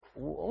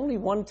only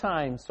one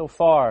time so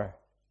far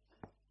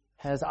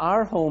has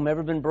our home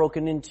ever been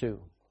broken into.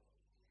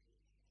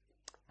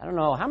 I don't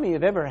know, how many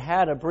have ever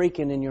had a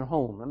break-in in your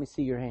home? Let me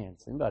see your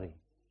hands. Anybody?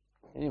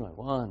 Anyone?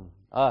 One,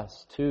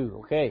 us,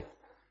 two, okay.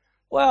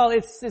 Well,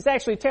 it's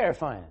actually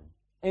terrifying.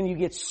 And you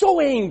get so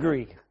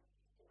angry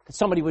that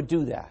somebody would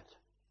do that.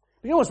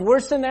 But you know what's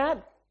worse than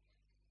that?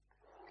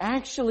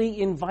 Actually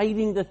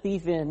inviting the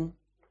thief in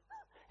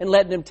and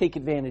letting him take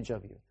advantage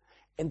of you.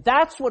 And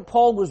that's what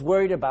Paul was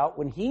worried about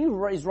when he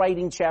is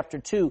writing chapter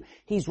 2.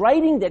 He's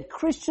writing that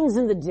Christians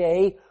in the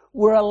day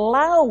were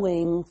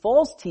allowing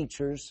false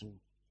teachers and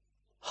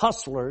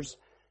hustlers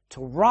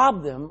to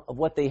rob them of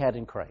what they had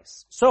in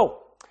Christ.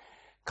 So,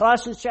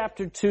 Colossians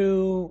chapter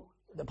 2,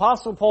 the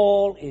Apostle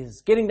Paul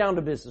is getting down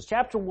to business.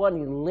 Chapter 1,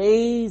 he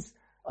lays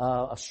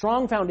a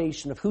strong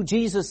foundation of who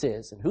Jesus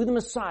is and who the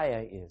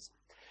Messiah is.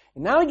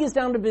 And now he gets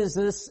down to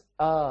business.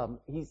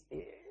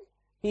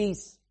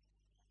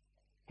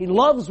 He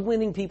loves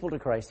winning people to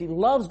Christ. He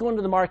loves going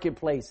to the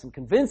marketplace and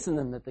convincing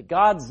them that the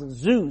gods of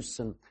Zeus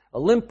and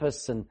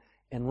Olympus and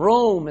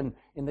Rome and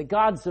the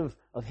gods of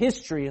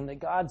history and the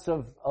gods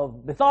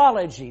of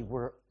mythology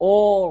were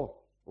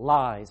all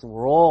lies and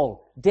were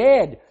all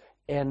dead.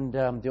 And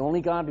the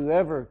only God who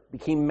ever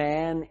became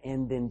man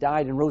and then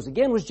died and rose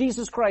again was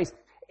Jesus Christ.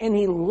 And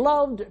he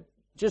loved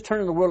just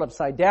turning the world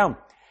upside down.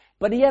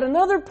 But he had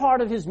another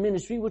part of his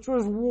ministry which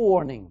was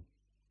warning.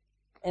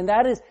 And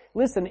that is,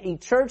 listen, a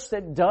church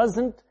that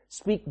doesn't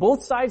speak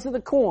both sides of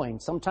the coin,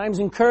 sometimes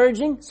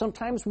encouraging,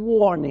 sometimes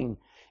warning.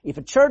 If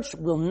a church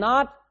will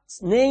not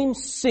name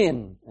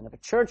sin, and if a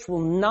church will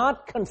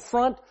not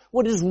confront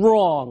what is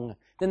wrong,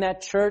 then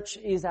that church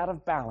is out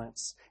of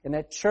balance. And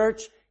that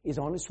church is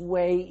on its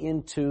way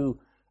into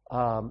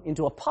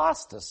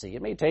apostasy.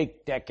 It may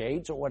take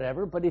decades or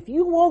whatever, but if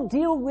you won't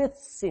deal with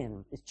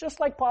sin, it's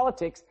just like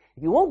politics.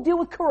 If you won't deal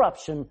with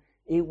corruption,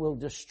 it will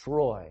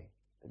destroy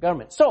the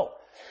government. So,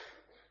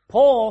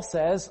 Paul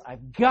says,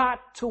 I've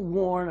got to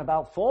warn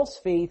about false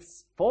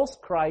faiths, false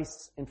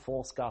Christs, and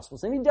false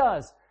gospels. And he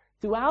does.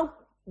 Throughout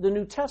the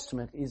New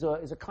Testament is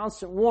a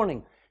constant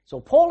warning. So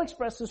Paul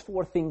expresses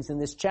 4 things in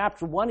this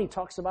chapter 1. He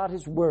talks about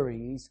his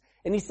worries.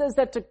 And he says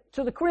that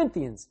to the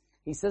Corinthians.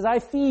 He says, I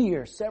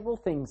fear several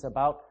things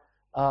about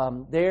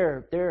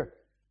their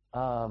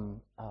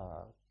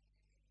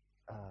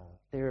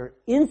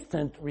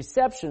instant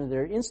reception,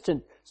 their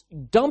instant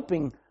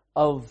dumping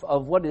of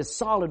what is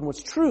solid and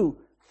what's true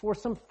for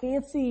some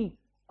fancy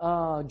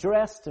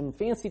dressed and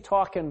fancy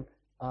talking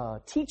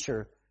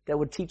teacher that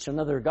would teach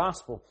another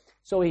gospel.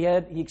 So he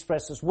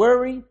expresses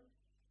worry,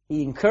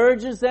 he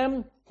encourages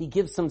them, he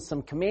gives them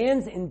some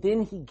commands, and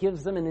then he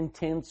gives them an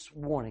intense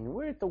warning. And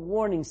we're at the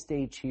warning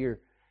stage here.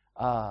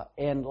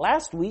 And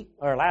last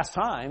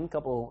time,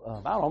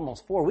 about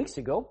almost 4 weeks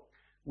ago,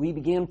 we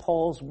began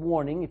Paul's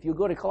warning. If you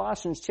go to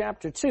Colossians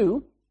chapter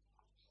 2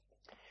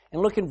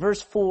 and look at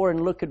verse 4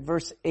 and look at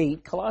verse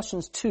 8,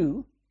 Colossians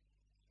 2,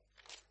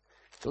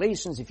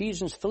 Galatians,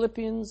 Ephesians,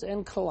 Philippians,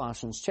 and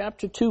Colossians.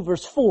 Chapter 2,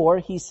 verse 4,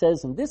 he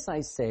says, and this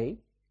I say,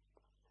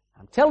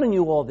 I'm telling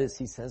you all this,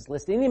 he says,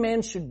 lest any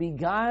man should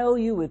beguile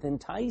you with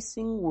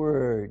enticing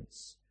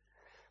words.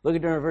 Look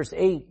at verse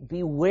 8,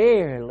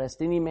 beware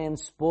lest any man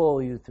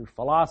spoil you through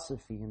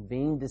philosophy and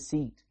vain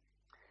deceit.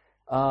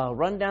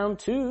 Run down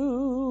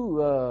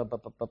to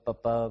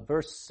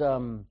verse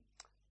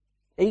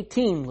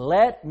 18,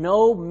 let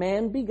no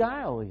man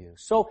beguile you.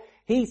 So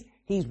he's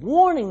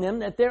warning them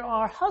that there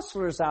are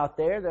hustlers out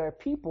there. There are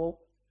people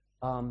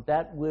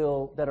that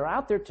are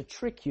out there to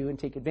trick you and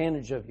take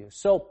advantage of you.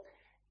 So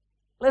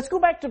let's go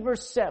back to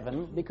verse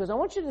 7 because I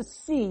want you to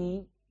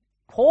see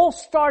Paul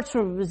starts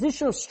from a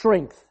position of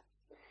strength.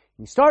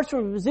 He starts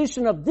from a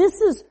position of this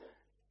is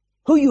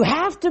who you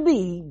have to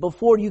be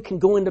before you can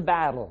go into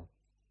battle.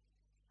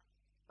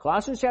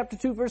 Colossians chapter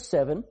 2 verse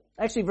 7,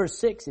 actually verse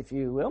 6 if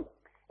you will.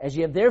 As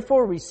ye have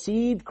therefore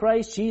received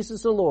Christ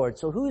Jesus the Lord.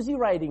 So who is he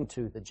writing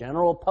to? The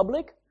general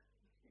public?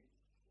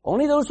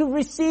 Only those who've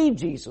received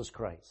Jesus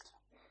Christ.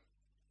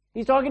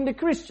 He's talking to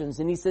Christians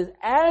and he says,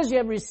 as ye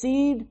have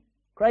received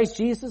Christ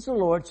Jesus the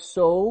Lord,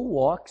 so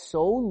walk,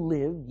 so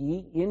live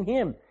ye in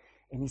him.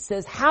 And he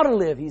says how to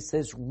live. He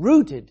says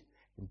rooted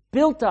and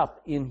built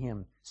up in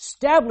him,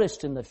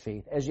 established in the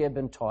faith as ye have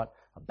been taught,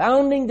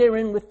 abounding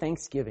therein with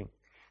thanksgiving.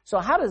 So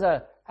how does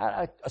a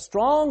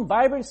strong,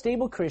 vibrant,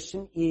 stable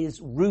Christian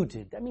is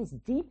rooted? That means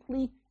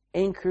deeply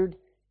anchored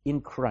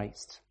in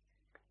Christ.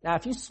 Now,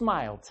 if you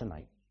smiled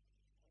tonight,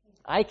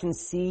 I can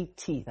see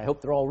teeth. I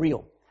hope they're all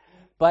real.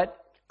 But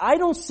I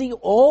don't see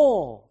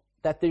all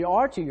that there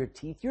are to your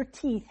teeth. Your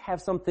teeth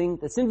have something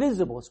that's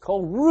invisible. It's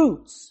called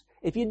roots.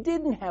 If you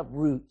didn't have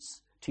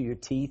roots to your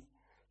teeth,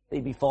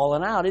 they'd be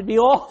falling out. It'd be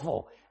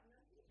awful.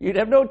 You'd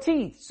have no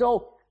teeth.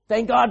 So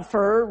thank God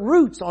for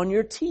roots on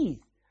your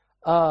teeth.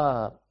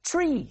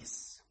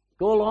 Trees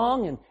go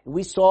along, and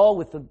we saw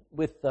with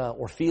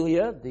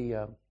Ophelia,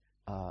 the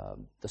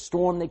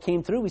storm that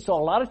came through, we saw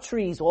a lot of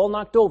trees all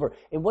knocked over.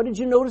 And what did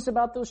you notice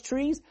about those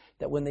trees?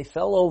 That when they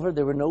fell over,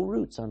 there were no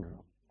roots under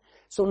them.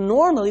 So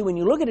normally when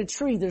you look at a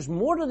tree, there's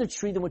more to the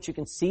tree than what you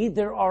can see.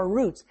 There are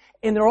roots.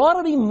 And there ought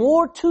to be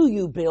more to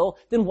you, Bill,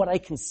 than what I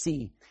can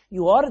see.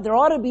 There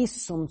ought to be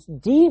some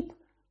deep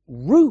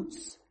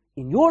roots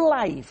in your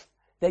life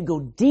that go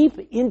deep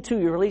into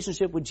your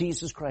relationship with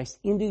Jesus Christ,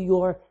 into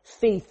your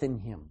faith in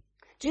Him.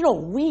 Do you know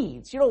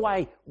weeds? You know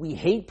why we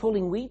hate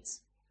pulling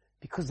weeds?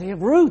 Because they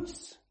have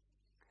roots.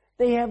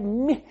 They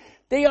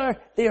are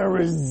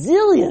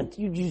resilient.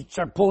 You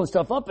start pulling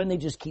stuff up and they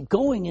just keep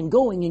going and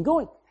going and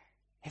going.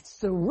 It's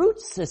the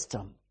root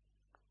system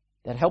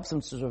that helps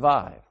them to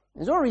survive.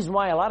 There's no reason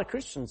why a lot of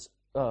Christians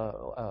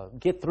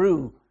get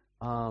through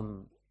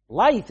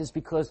life is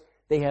because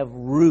they have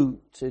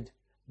rooted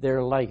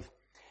their life.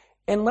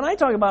 And when I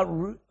talk about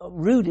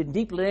rooted,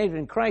 deeply anchored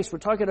in Christ, we're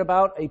talking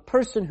about a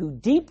person who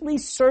deeply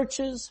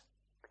searches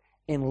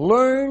and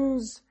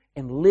learns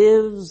and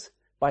lives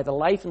by the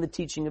life and the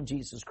teaching of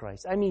Jesus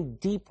Christ. I mean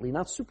deeply,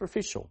 not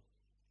superficial.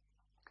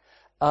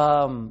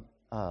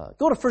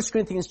 Go to 1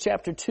 Corinthians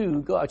chapter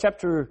 2,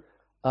 chapter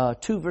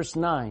 2 verse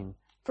 9.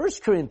 1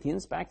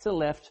 Corinthians, back to the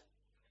left,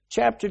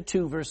 chapter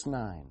 2 verse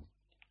 9.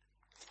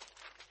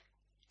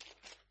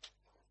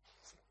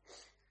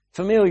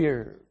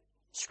 Familiar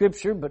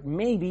scripture, but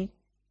maybe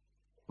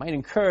might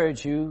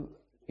encourage you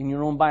in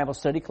your own Bible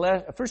study.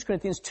 1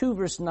 Corinthians 2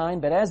 verse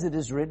 9, but as it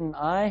is written,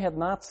 I have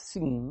not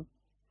seen,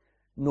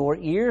 nor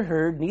ear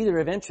heard, neither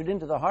have entered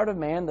into the heart of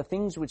man the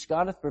things which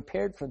God hath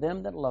prepared for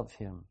them that love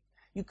Him.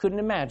 You couldn't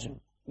imagine.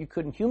 You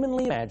couldn't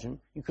humanly imagine.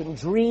 You couldn't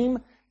dream.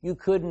 You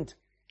couldn't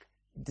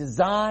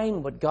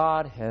design what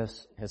God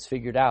has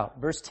figured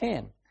out. Verse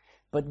 10,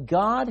 but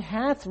God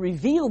hath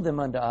revealed them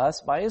unto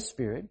us by His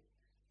Spirit.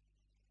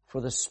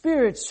 For the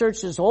Spirit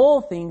searches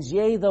all things,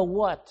 yea, the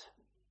what?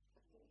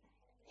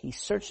 He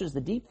searches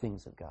the deep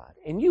things of God.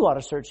 And you ought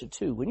to search it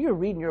too. When you're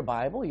reading your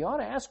Bible, you ought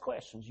to ask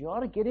questions. You ought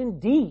to get in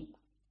deep.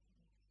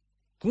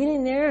 Get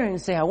in there and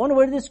say, I wonder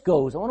where this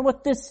goes. I wonder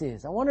what this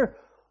is. I wonder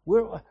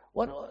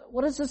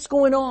what is this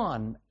going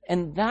on?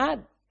 And that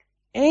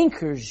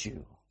anchors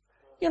you.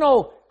 You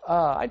know,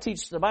 I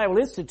teach the Bible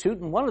Institute,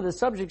 and one of the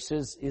subjects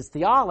is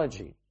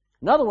theology.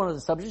 Another one of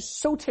the subjects is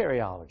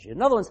soteriology.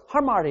 Another one's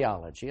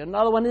hamartiology.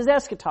 Another one is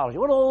eschatology.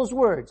 What are all those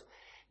words?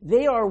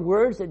 They are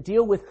words that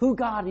deal with who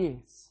God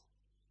is,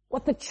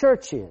 what the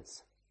church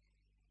is,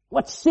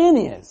 what sin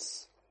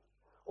is.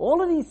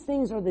 All of these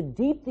things are the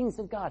deep things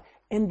of God.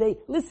 And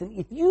listen,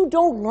 if you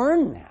don't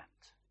learn that,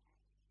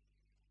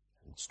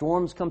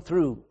 storms come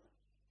through,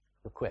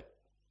 you'll quit.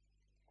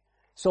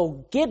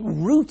 So get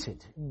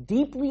rooted,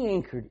 deeply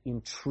anchored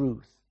in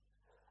truth.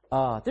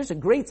 There's a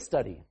great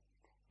study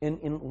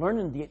in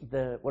learning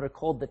the what are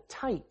called the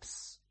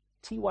types,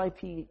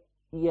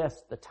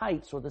 T-Y-P-E-S, the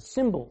types or the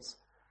symbols,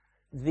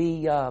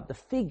 the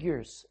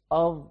figures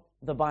of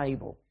the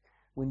Bible.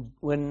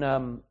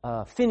 When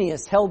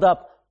Phineas held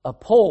up a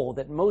pole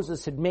that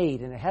Moses had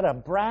made and it had a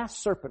brass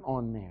serpent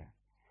on there,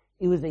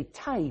 it was a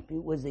type,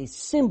 it was a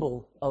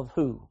symbol of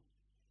who?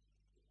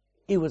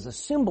 It was a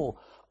symbol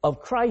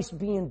of Christ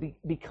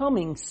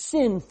becoming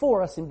sin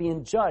for us and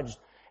being judged.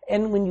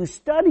 And when you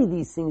study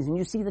these things and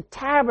you see the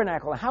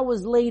tabernacle, how it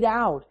was laid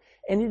out,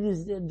 and it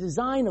is a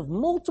design of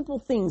multiple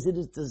things. It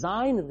is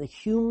design of the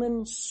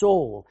human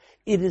soul.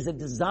 It is a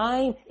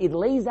design, it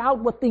lays out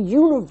what the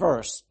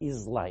universe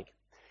is like.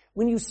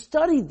 When you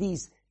study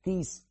these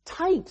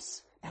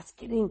types, that's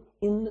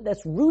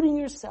rooting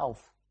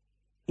yourself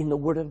in the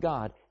Word of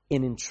God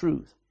and in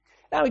truth.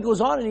 Now he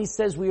goes on and he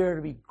says we are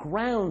to be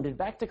grounded.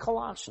 Back to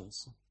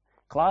Colossians.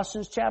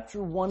 Colossians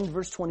chapter 1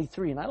 verse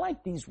 23. And I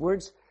like these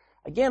words.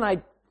 Again,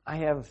 I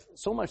have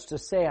so much to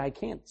say I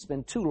can't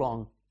spend too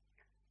long.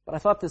 But I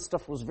thought this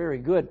stuff was very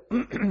good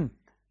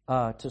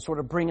to sort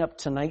of bring up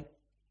tonight.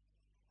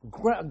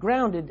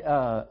 Grounded,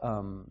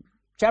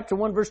 chapter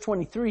 1 verse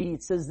 23,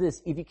 it says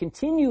this, if you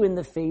continue in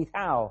the faith,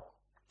 how?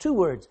 2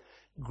 words.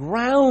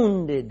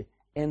 Grounded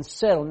and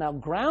settled. Now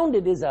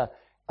grounded is a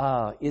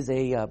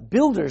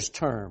builder's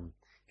term.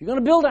 If you're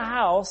going to build a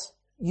house,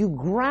 you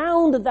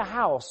ground the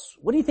house.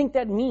 What do you think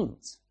that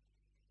means?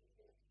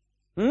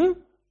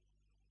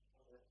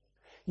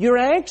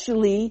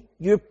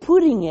 You're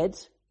putting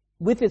it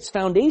with its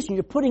foundation,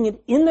 you're putting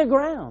it in the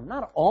ground,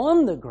 not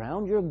on the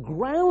ground. You're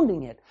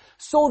grounding it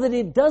so that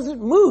it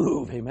doesn't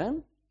move.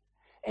 Amen?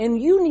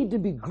 And you need to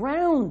be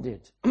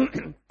grounded.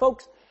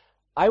 Folks,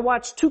 I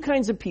watch 2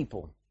 kinds of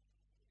people.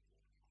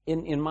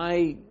 In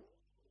my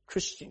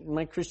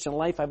Christian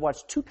life, I've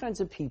watched 2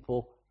 kinds of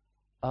people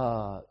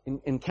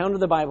encounter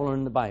the Bible or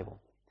in the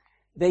Bible.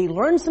 They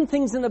learn some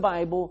things in the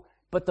Bible,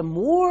 but the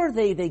more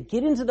they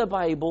get into the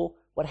Bible,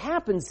 what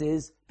happens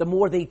is the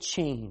more they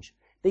change.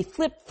 They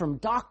flip from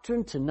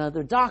doctrine to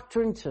another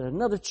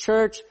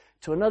church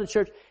to another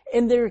church,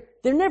 and they're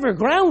never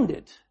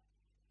grounded.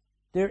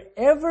 They're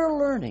ever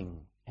learning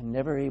and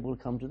never able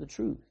to come to the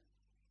truth.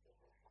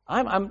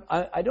 I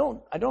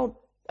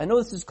know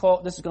this is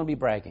going to be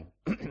bragging,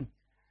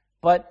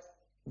 but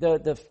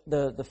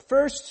the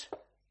first,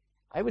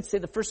 I would say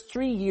the first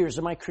 3 years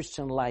of my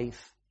Christian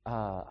life,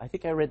 I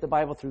think I read the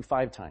Bible through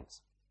 5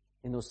 times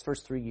in those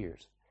first 3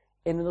 years.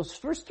 And in those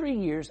first 3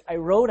 years, I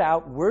wrote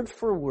out word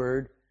for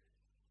word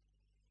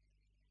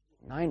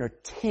 9 or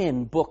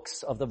 10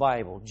 books of the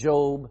Bible.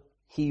 Job,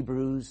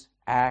 Hebrews,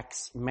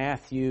 Acts,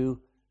 Matthew,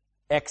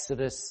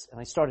 Exodus, and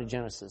I started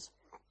Genesis.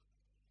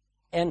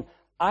 And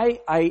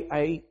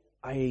I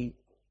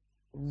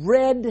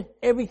read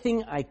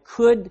everything I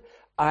could.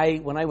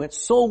 When I went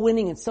soul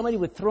winning and somebody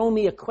would throw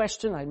me a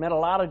question, I met a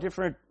lot of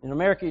different, in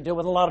America you deal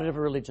with a lot of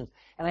different religions,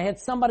 and I had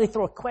somebody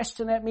throw a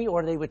question at me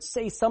or they would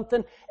say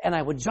something and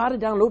I would jot it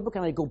down in a notebook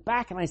and I'd go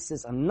back and I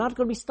says, I'm not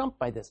going to be stumped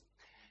by this.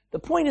 The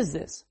point is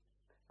this.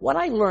 What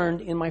I learned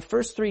in my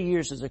first 3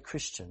 years as a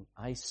Christian,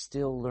 I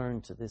still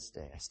learn to this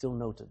day. I still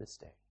know to this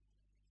day.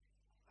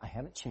 I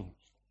haven't changed.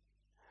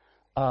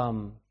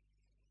 When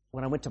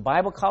I went to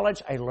Bible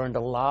college, I learned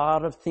a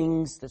lot of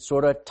things that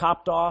sort of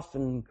topped off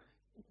and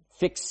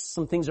fixed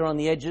some things around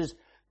the edges.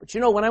 But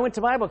when I went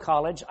to Bible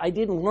college, I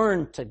didn't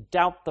learn to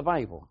doubt the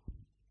Bible.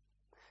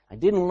 I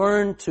didn't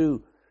learn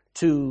to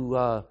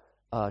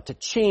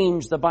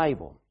change the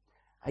Bible.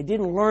 I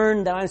didn't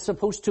learn that I'm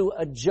supposed to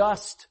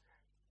adjust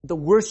the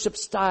worship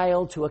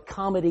style to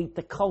accommodate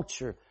the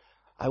culture.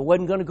 I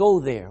wasn't going to go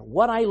there.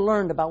 What I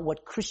learned about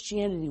what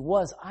Christianity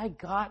was, I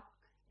got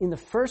in the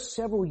first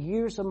several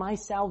years of my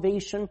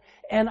salvation,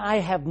 and I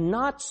have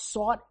not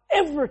sought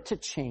ever to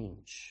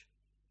change.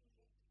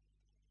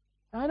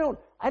 I don't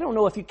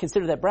know if you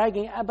consider that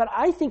bragging, but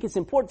I think it's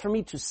important for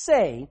me to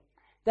say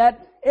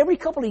that every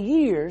couple of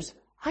years,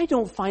 I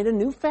don't find a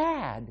new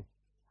fad.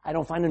 I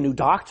don't find a new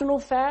doctrinal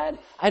fad.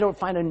 I don't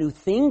find a new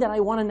thing that I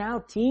want to now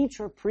teach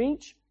or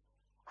preach.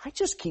 I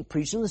just keep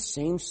preaching the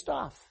same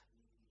stuff.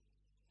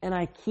 And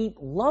I keep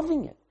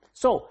loving it.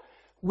 So,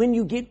 when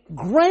you get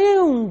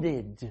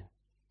grounded,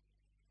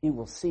 it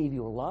will save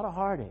you a lot of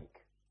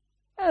heartache.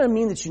 That doesn't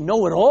mean that you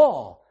know it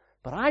all.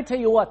 But I tell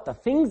you what, the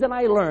things that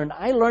I learned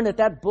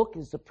that book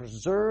is the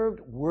preserved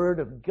Word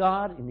of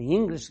God in the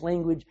English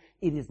language.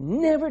 It is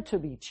never to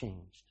be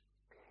changed.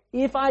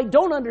 If I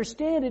don't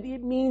understand it,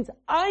 it means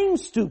I'm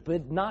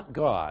stupid, not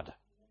God.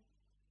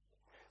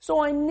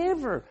 So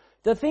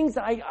the things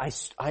that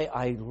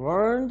I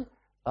learned,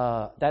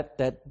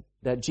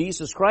 that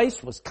Jesus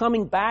Christ was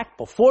coming back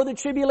before the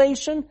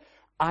tribulation.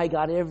 I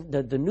got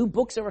the new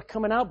books that were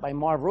coming out by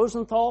Marv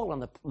Rosenthal on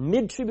the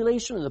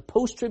mid-tribulation and the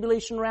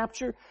post-tribulation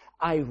rapture.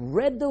 I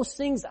read those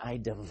things. I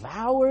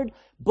devoured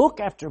book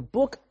after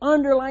book,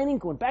 underlining,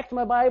 going back to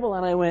my Bible,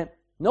 and I went,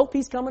 nope,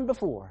 he's coming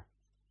before.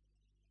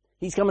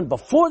 He's coming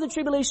before the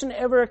tribulation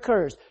ever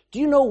occurs. Do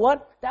you know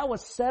what? That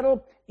was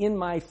settled in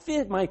my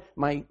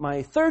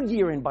third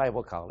year in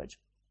Bible college.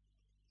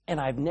 And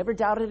I've never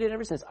doubted it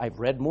ever since. I've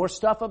read more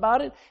stuff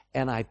about it,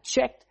 and I've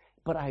checked,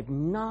 but I've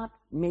not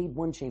made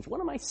one change.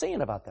 What am I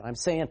saying about that? I'm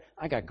saying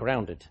I got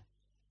grounded.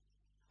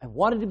 I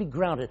wanted to be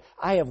grounded.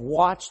 I have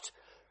watched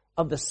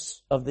of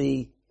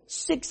the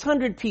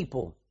 600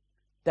 people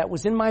that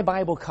was in my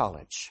Bible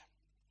college.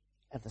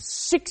 Of the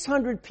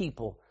 600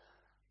 people,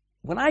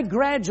 when I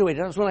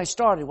graduated, that was when I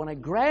started. When I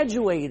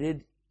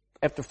graduated,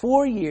 after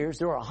 4 years,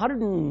 there were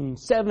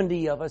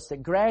 170 of us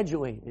that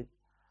graduated.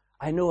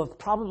 I know of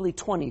probably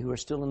 20 who are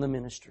still in the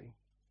ministry.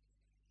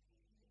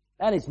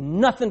 That is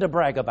nothing to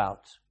brag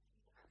about.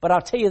 But I'll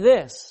tell you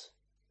this,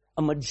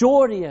 a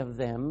majority of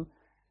them,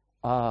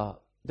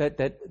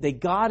 that they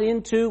got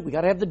into, we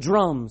gotta have the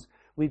drums,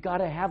 we've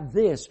gotta have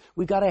this,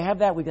 we've gotta have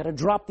that, we've gotta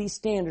drop these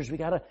standards, we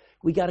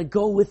gotta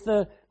go with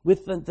the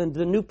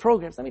new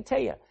programs. Let me tell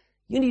you,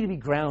 you need to be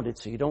grounded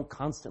so you don't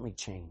constantly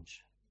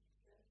change.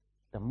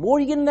 The more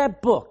you get in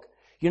that book,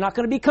 you're not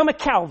going to become a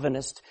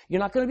Calvinist. You're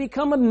not going to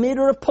become a mid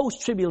or a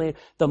post-tribulation.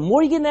 The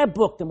more you get in that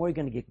book, the more you're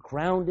going to get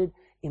grounded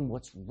in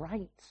what's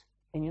right.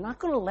 And you're not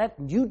going to let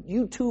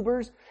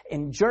YouTubers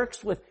and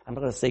jerks with, I'm not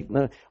going to say,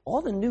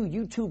 all the new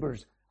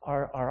YouTubers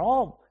are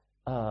all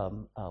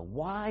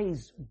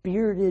wise,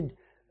 bearded,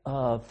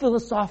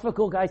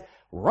 philosophical guys.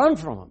 Run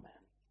from them, man.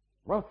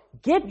 Run.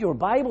 Get your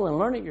Bible and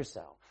learn it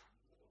yourself.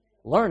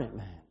 Learn it,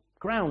 man.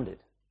 Grounded.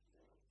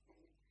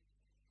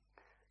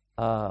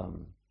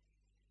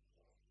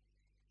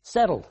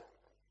 Settled.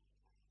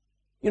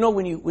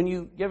 When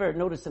you ever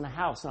notice in a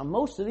house, now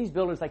most of these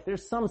buildings, like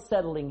there's some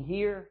settling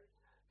here,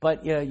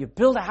 but you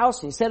build a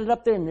house and you set it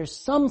up there and there's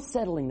some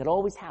settling that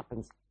always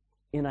happens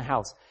in a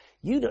house.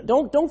 You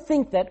don't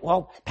think that,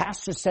 well,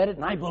 pastor said it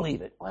and I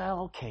believe it.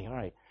 Well, okay, all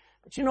right.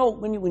 But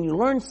when you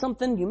learn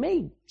something, you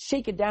may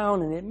shake it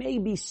down and it may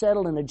be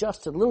settled and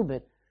adjusted a little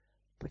bit,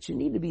 but you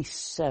need to be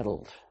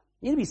settled.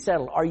 You need to be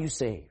settled. Are you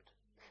saved?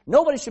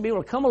 Nobody should be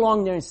able to come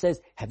along there and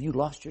says, have you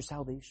lost your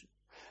salvation?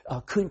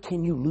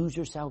 Can you lose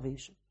your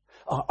salvation?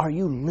 Are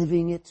you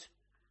living it?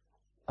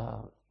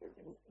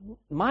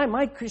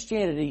 My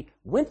Christianity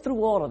went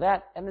through all of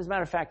that. And as a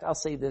matter of fact, I'll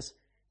say this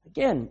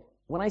again.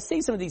 When I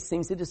say some of these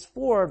things, it is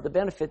for the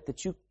benefit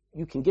that you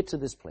can get to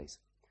this place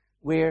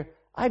where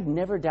I've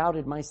never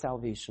doubted my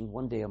salvation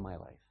one day of my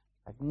life.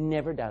 I've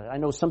never doubted. I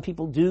know some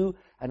people do.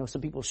 I know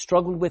some people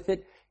struggled with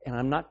it. And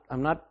I'm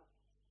not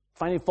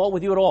finding fault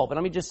with you at all. But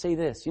let me just say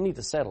this. You need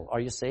to settle. Are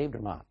you saved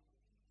or not?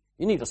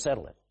 You need to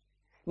settle it.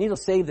 You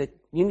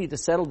You need to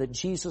settle that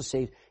Jesus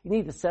saves. You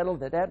need to settle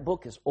that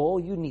book is all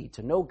you need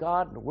to know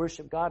God and to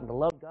worship God and to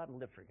love God and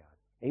live for God.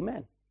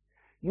 Amen.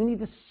 You need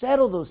to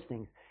settle those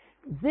things.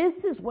 This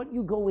is what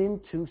you go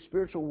into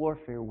spiritual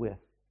warfare with.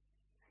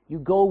 You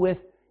go with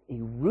a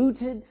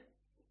rooted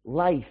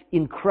life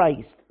in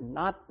Christ,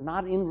 not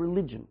in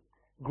religion.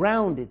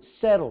 Grounded,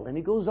 settled, and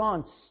it goes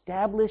on,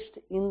 established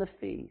in the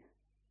faith.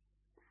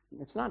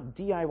 It's not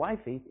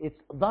DIY faith,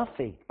 it's the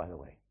faith, by the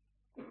way.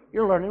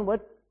 You're learning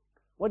what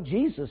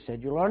Jesus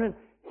said. You're learning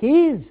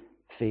His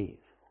faith.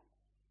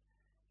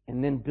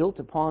 And then built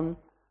upon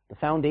the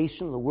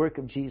foundation, the work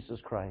of Jesus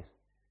Christ.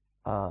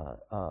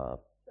 Colossians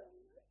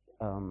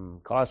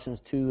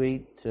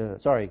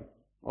 2:8,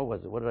 what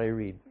was it? What did I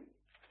read?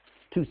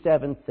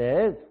 2:7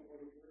 says,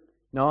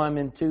 no, I'm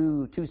in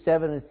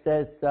 2:7, it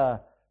says,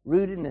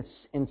 rooted and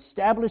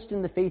established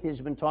in the faith has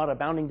been taught,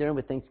 abounding therein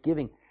with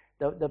thanksgiving.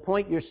 The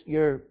point,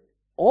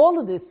 all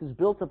of this is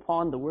built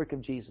upon the work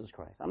of Jesus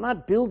Christ. I'm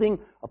not building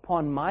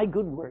upon my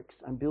good works.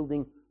 I'm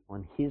building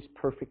on His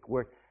perfect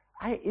work.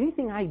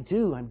 Anything I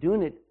do, I'm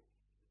doing it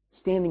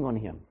standing on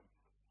Him.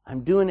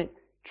 I'm doing it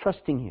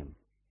trusting Him.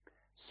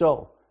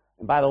 So,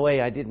 and by the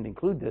way, I didn't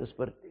include this,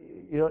 but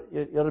you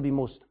ought to be the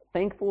most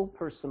thankful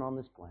person on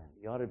this planet.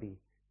 You ought to be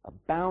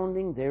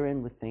abounding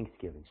therein with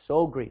thanksgiving.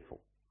 So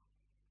grateful.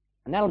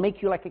 And that'll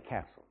make you like a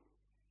castle.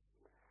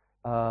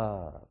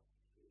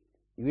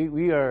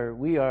 We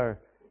are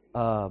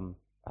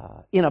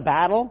in a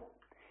battle,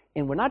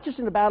 and we're not just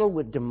in a battle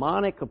with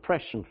demonic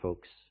oppression,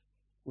 folks.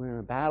 We're in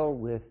a battle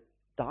with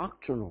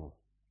doctrinal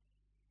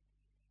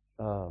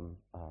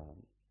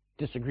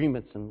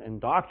disagreements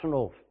and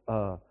doctrinal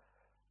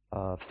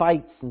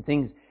fights and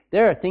things.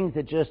 There are things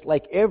that just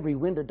like every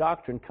wind of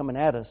doctrine coming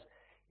at us.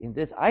 In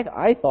this,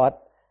 I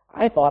thought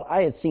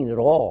I had seen it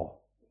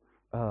all,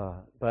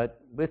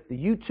 but with the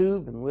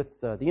YouTube and with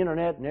the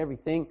internet and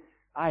everything,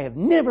 I have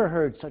never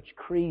heard such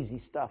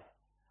crazy stuff.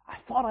 I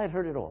thought I'd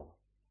heard it all,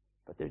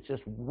 but there's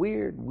just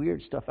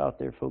weird stuff out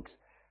there, folks.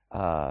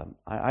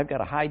 I've got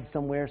to hide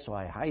somewhere, so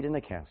I hide in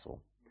a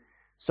castle.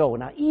 So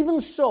now,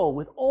 even so,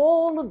 with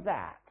all of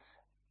that,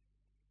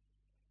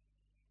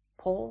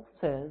 Paul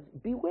says,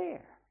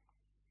 beware.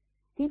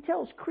 He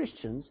tells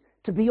Christians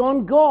to be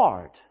on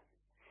guard.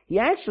 He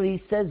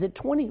actually says it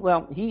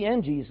he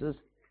and Jesus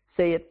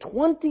say it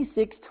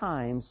 26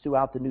 times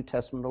throughout the New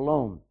Testament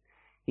alone.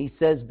 He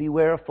says,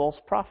 beware of false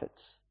prophets.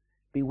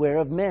 Beware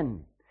of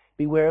men.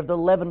 Beware of the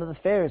leaven of the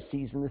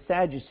Pharisees and the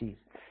Sadducees.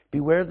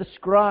 Beware of the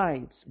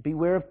scribes.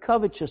 Beware of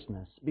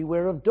covetousness.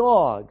 Beware of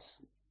dogs.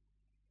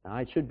 Now,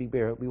 I should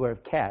beware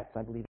of cats,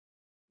 I believe.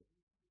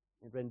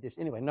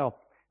 Anyway, no.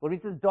 Well, he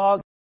says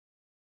dogs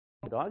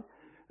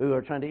who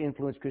are trying to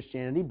influence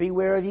Christianity.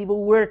 Beware of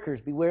evil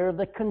workers. Beware of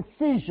the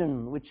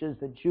concision, which is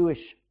the Jewish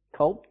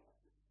cult.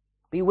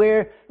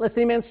 Beware lest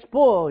any man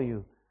spoil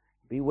you.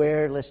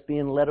 Beware lest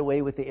being led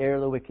away with the air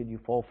of the wicked you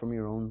fall from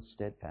your own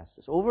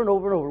steadfastness. Over and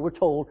over and over we're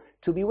told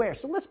to beware.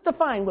 So let's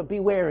define what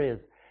beware is.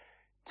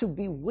 To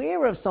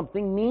beware of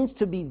something means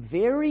to be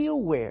very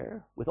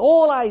aware, with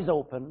all eyes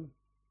open,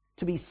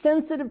 to be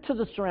sensitive to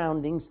the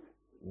surroundings,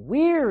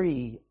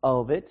 weary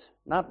of it,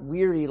 not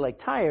weary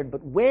like tired,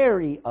 but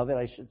wary of it,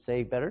 I should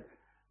say better,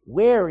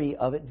 wary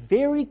of it,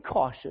 very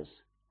cautious,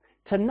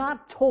 to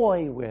not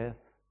toy with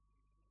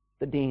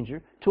the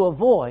danger, to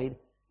avoid,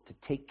 to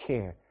take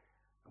care.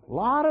 A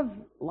lot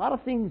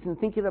of things in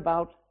thinking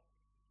about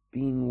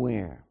being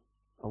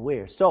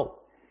aware. So,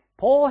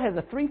 Paul has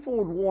a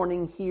threefold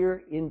warning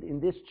here in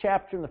this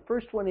chapter, and the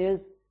first one is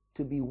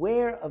to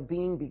beware of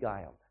being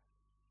beguiled.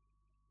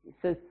 He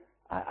says,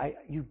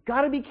 you've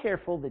got to be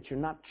careful that you're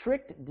not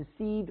tricked,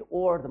 deceived,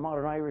 or the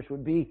modern Irish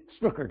would be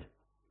snookered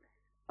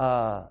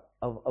of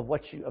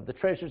the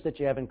treasures that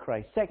you have in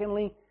Christ.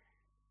 Secondly,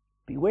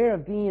 beware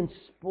of being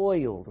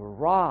spoiled or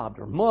robbed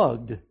or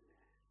mugged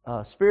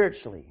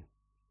spiritually.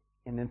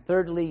 And then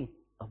thirdly,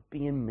 of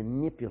being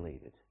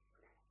manipulated.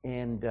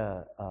 And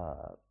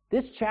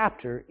this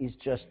chapter is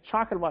just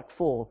chock-a-block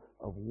full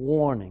of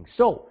warnings.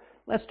 So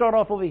let's start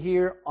off over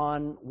here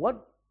on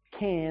what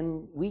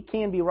we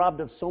can be robbed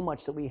of so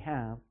much that we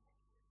have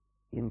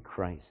in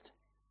Christ.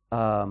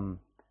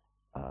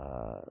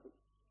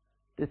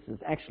 This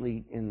is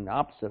actually in the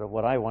opposite of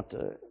what I want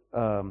to.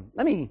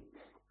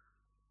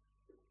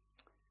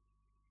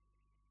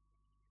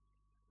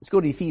 Let's go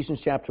to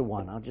Ephesians chapter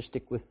 1. I'll just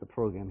stick with the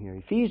program here.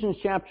 Ephesians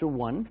chapter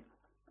 1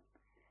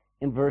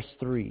 in verse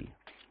 3.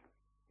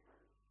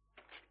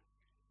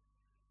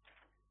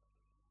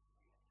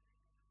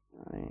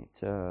 All right.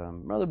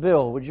 Brother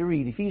Bill, would you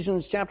read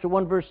Ephesians chapter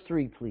 1, verse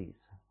 3, please?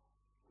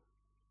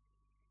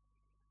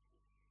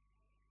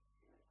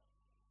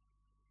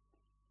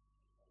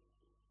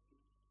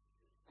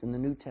 It's in the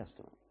New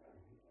Testament.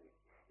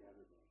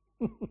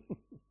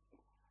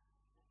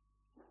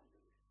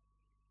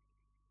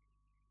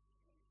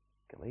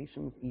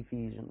 Galatians,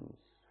 Ephesians,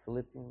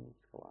 Philippians,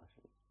 Colossians.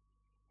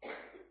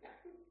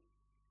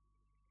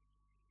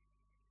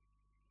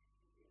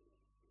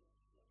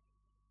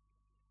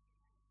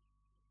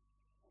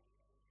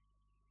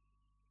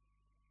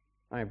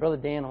 All right, Brother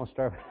Dan, I'll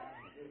start.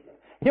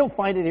 He'll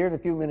find it here in a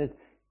few minutes.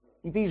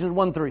 Ephesians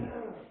 1:3.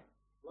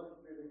 Blessed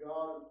be the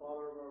God and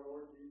Father of our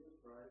Lord Jesus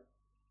Christ,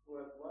 who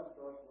has blessed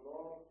us with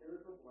all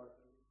spiritual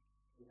blessings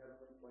in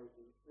heavenly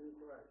places in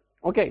Christ.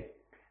 Okay,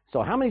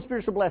 so how many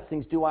spiritual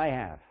blessings do I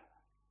have?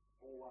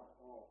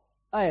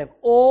 I have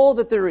all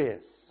that there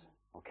is.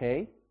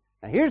 Okay?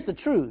 Now here's the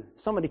truth.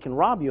 Somebody can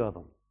rob you of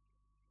them.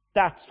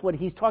 That's what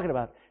he's talking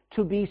about.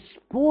 To be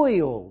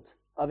spoiled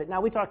of it.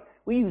 Now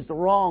we use the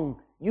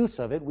wrong use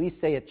of it. We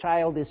say a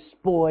child is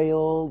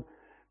spoiled.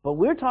 But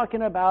we're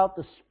talking about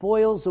the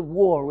spoils of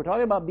war. We're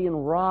talking about being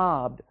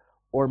robbed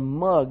or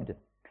mugged.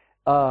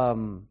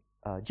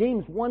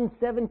 James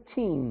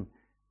 1:17.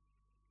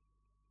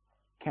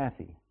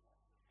 Kathy.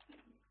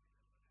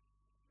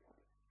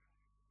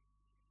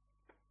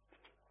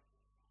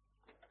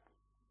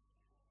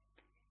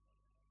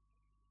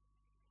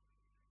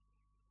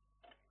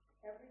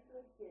 Every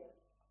good gift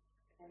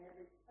and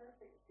every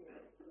perfect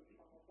gift is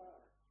from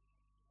above,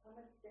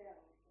 cometh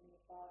down from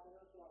the Father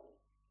of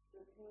lights,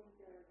 with whom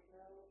there is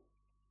no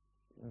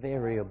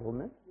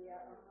Variableness.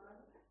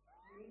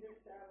 neither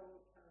shadow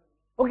of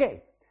turning.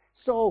 Okay,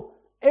 so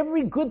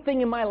every good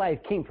thing in my life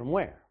came from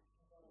where?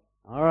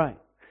 All right.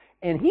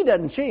 And he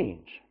doesn't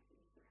change.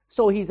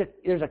 So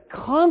there's a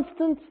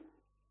constant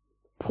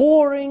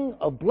pouring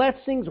of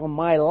blessings on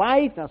my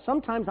life. Now,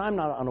 sometimes I'm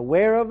not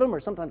unaware of them,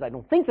 or sometimes I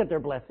don't think that they're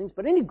blessings,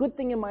 but any good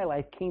thing in my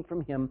life came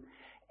from him.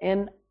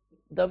 And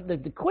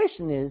the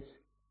question is,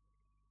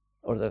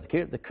 or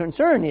the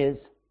concern is,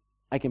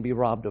 I can be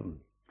robbed of them.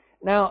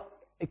 Now,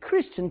 a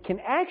Christian can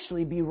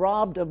actually be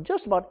robbed of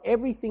just about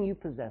everything you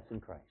possess in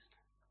Christ.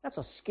 That's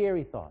a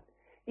scary thought.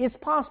 It's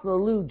possible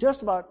to lose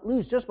just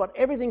about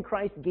everything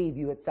Christ gave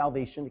you at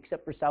salvation,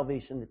 except for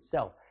salvation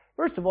itself.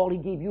 First of all, he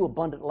gave you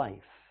abundant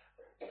life.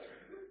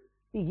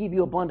 He gave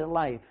you abundant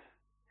life.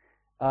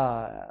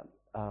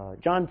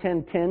 John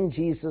 10:10,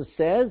 Jesus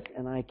says,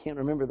 and I can't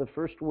remember the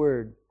first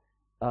word,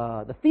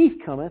 the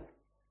thief cometh,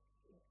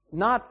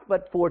 not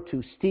but for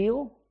to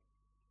steal,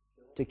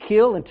 to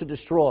kill, and to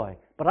destroy.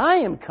 But I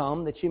am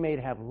come that you may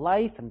have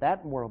life, and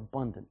that more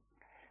abundant.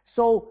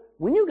 So,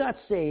 when you got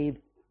saved,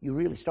 you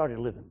really started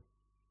living.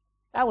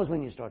 That was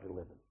when you started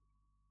living.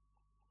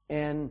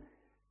 And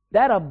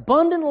that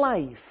abundant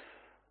life,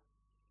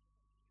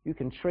 you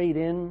can trade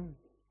in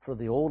for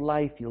the old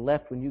life you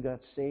left when you got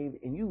saved,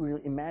 and you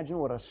really imagine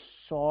what a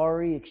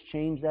sorry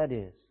exchange that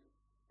is.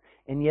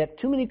 And yet,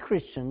 too many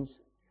Christians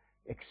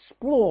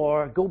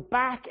go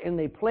back and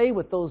they play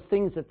with those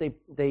things that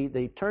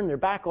they turned their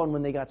back on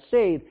when they got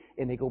saved,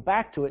 and they go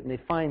back to it and they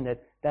find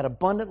that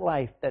abundant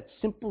life, that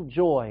simple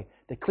joy,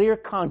 the clear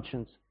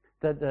conscience,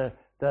 the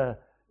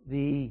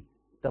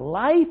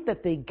life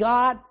that they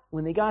got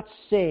when they got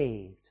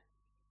saved,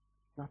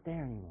 it's not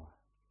there anymore.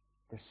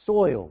 They're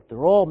soiled.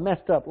 They're all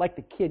messed up. Like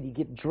the kid, you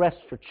get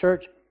dressed for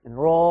church, and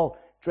they're all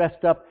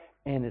dressed up,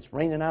 and it's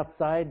raining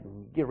outside,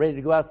 and you get ready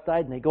to go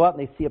outside, and they go out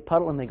and they see a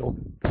puddle, and they go,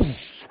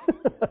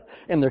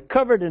 and they're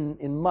covered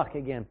in muck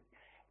again.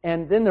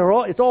 And then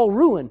it's all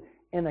ruined.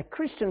 And a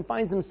Christian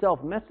finds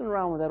himself messing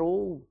around with that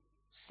old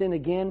sin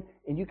again,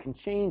 and you can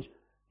change.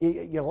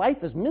 Your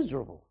life is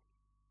miserable.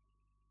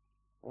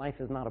 Life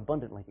is not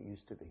abundant like it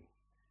used to be.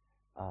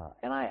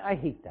 And I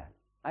hate that.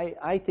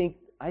 I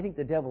think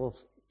the devil's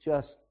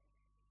just,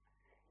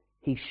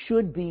 he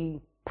should be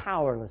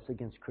powerless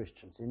against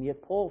Christians. And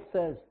yet Paul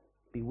says,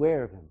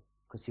 beware of him,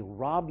 because he'll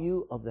rob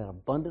you of that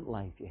abundant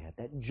life you had,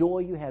 that joy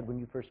you had when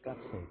you first got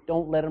saved.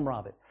 Don't let him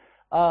rob it.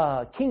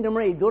 Kingdom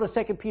raid, go to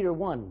 2 Peter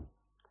 1.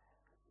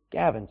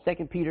 Gavin,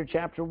 2 Peter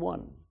chapter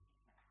 1,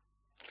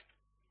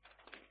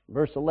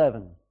 verse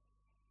 11.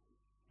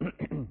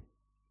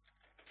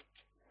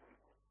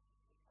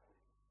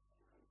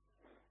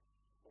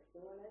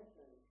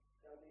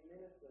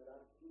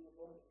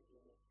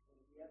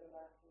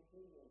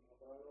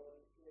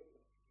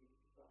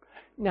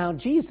 Now,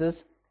 Jesus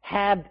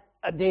had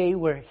a day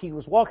where he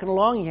was walking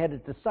along, he had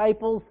his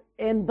disciples,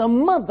 and the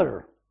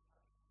mother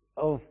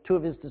of two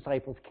of his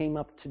disciples came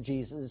up to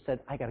Jesus and said,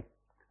 I got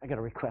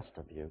a request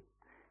of you.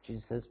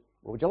 Jesus says,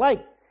 what would you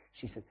like?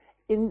 She said,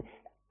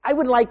 I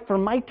would like for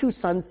my two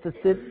sons to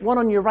sit, one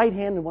on your right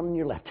hand and one on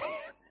your left hand.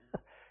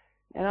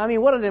 And I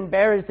mean, what an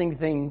embarrassing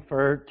thing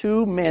for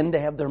two men to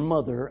have their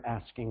mother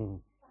asking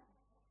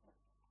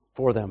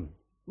for them.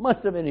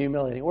 Must have been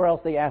humiliating. Or else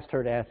they asked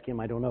her to ask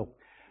him, I don't know.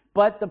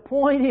 But the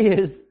point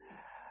is,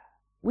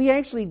 we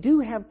actually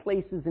do have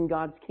places in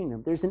God's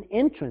kingdom. There's an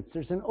entrance,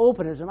 there's an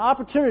open, there's an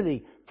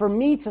opportunity for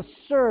me to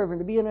serve and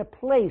to be in a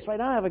place. Right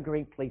now I have a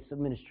great place of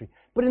ministry.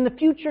 But in the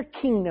future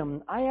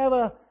kingdom, I have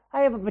a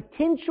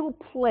potential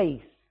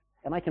place,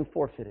 and I can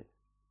forfeit it.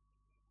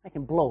 I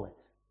can blow it.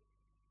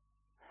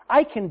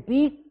 I can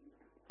be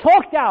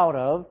talked out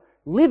of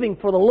living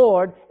for the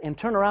Lord and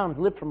turn around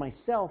and live for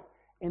myself,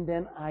 and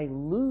then I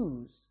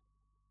lose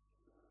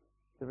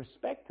the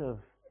respect of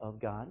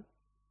God,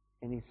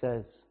 and he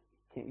says,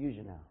 can't use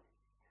you now.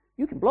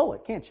 You can blow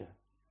it, can't you?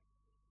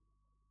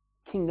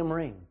 Kingdom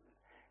reign.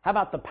 How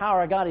about the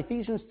power of God?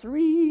 Ephesians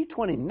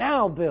 3:20.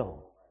 Now,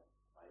 Bill,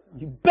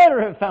 you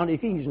better have found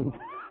Ephesians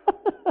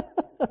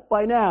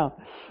by now.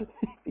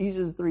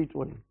 Ephesians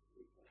 3:20.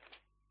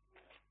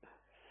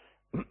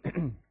 Now unto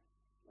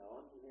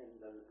him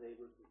that is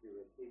able to do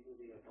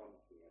exceedingly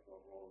abundantly above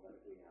all that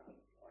we ask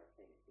or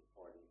think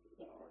according to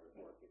the power that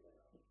worketh in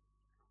us.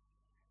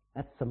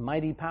 That's the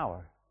mighty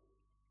power.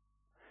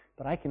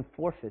 But I can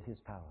forfeit his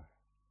power.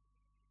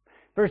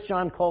 1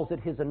 John calls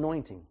it his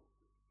anointing.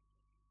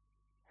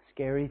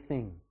 Scary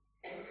thing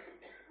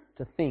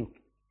to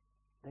think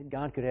that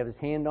God could have his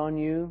hand on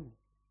you,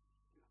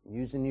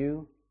 using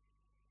you,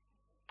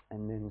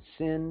 and then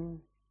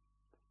sin,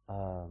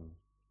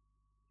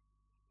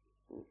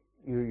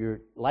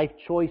 your life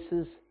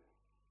choices,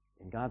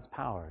 and God's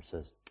power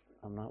says,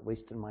 I'm not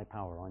wasting my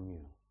power on you.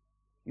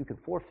 You can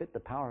forfeit the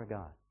power of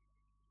God.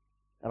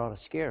 That ought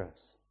to scare us.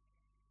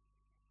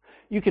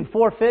 You can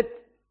forfeit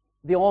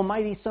the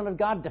Almighty Son of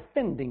God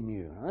defending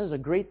you. Now, that is a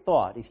great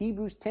thought. If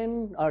Hebrews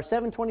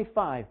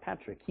 7:25,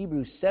 Patrick,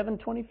 Hebrews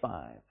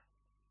 7:25.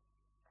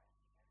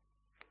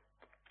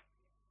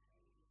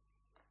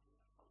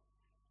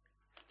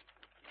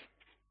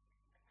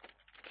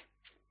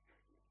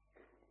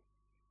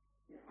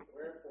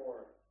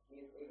 Wherefore he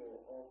is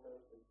able also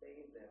to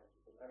save them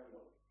to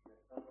uttermost that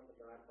come unto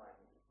God by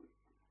him.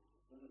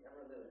 He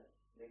ever liveth,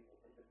 makes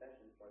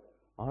intercession for them.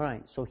 All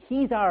right, so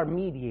he's our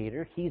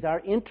mediator, he's our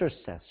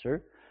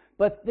intercessor,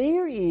 but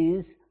there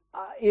is,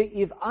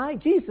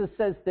 Jesus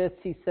says this,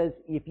 he says,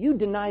 if you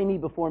deny me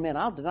before men,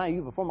 I'll deny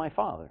you before my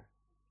Father.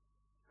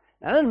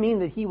 Now, that doesn't mean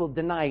that he will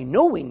deny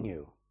knowing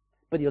you,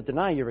 but he'll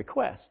deny your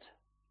request.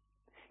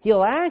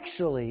 He'll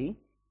actually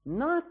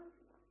not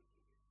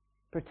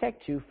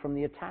protect you from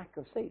the attack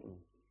of Satan.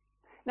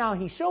 Now,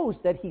 he shows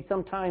that he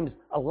sometimes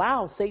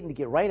allows Satan to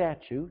get right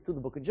at you through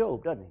the book of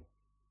Job, doesn't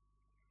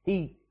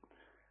he?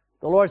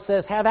 The Lord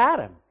says, have at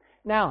him.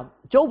 Now,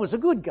 Job was a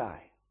good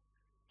guy.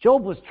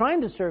 Job was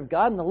trying to serve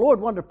God, and the Lord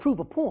wanted to prove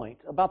a point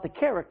about the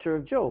character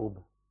of Job.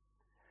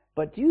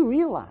 But do you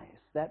realize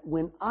that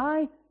when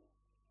I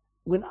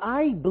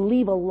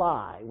believe a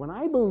lie, when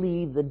I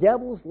believe the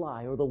devil's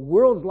lie, or the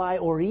world's lie,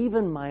 or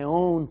even my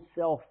own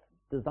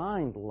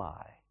self-designed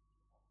lie,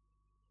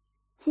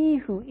 he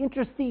who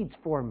intercedes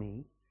for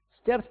me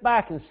steps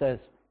back and says,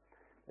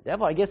 the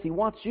devil, I guess he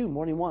wants you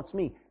more than he wants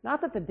me.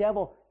 Not that the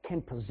devil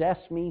can possess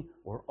me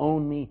or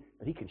own me,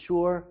 but he can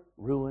sure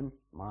ruin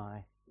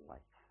my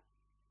life.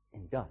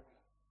 And he does.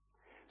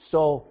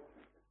 So,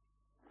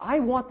 I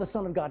want the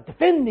Son of God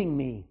defending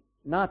me,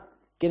 not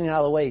getting out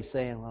of the way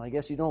saying, well, I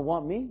guess you don't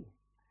want me.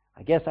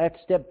 I guess I have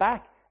to step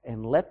back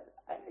and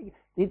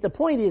the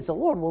point is the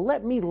Lord will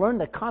let me learn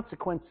the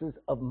consequences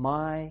of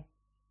my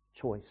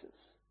choices.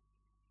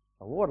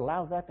 The Lord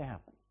allows that to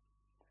happen.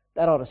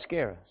 That ought to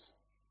scare us.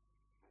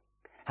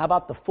 How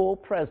about the full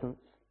presence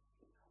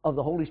of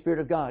the Holy Spirit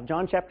of God?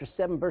 John chapter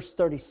 7, verse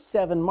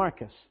 37,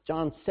 Marcus.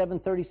 John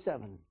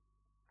 7:37.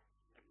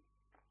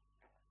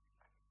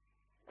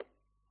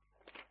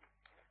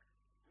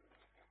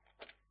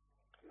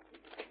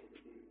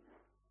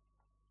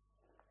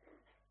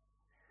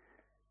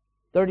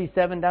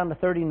 down to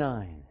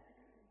 39.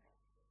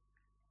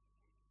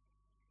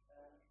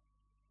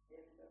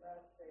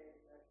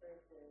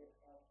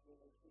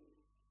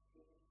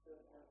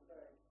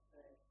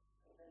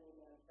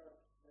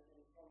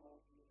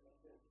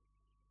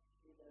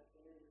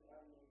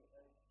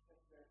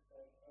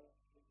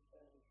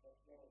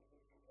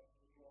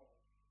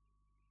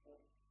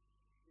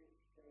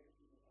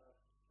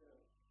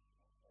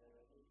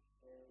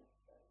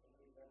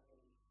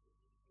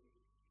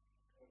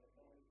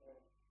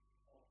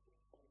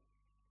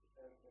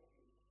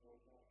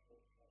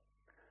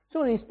 So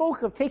when he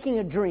spoke of taking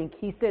a drink,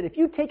 he said, if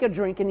you take a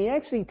drink, and he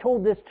actually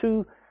told this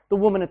to the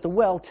woman at the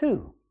well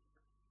too.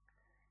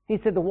 He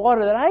said, the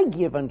water that I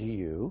give unto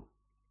you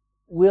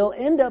will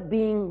end up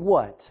being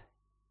what?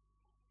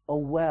 A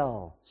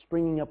well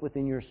springing up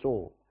within your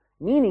soul.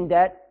 Meaning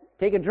that,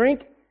 take a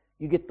drink,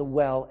 you get the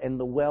well, and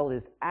the well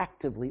is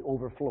actively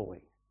overflowing.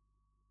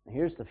 Now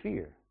here's the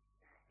fear.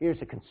 Here's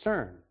the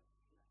concern.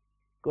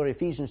 Go to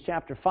Ephesians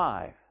chapter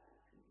 5.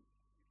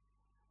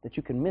 That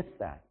you can miss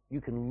that. You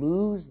can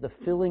lose the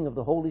filling of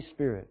the Holy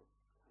Spirit.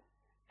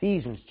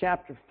 Ephesians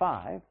chapter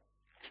 5.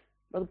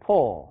 Brother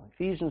Paul,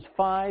 Ephesians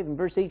 5 and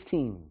verse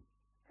 18.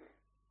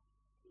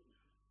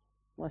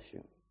 Bless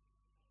you.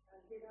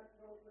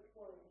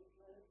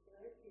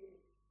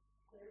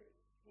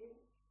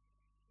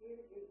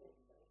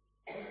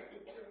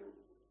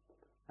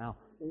 Now,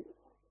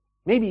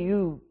 maybe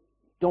you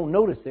don't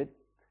notice it,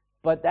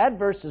 but that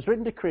verse is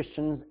written to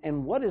Christians,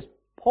 and what is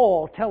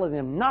Paul telling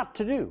them not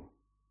to do?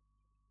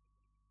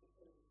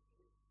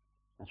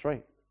 That's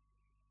right.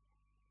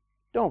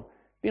 Don't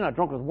be not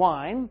drunk with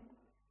wine,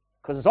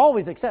 because it's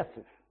always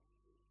excessive.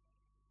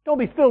 Don't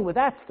be filled with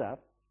that stuff,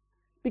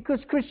 because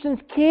Christians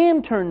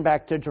can turn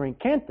back to drink,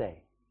 can't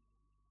they?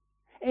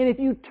 And if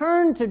you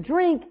turn to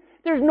drink,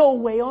 there's no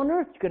way on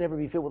earth you could ever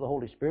be filled with the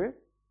Holy Spirit.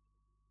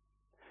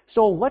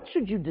 So what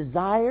should you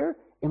desire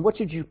and what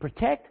should you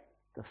protect?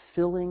 The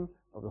filling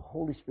of the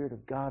Holy Spirit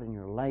of God in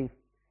your life.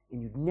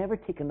 And you'd never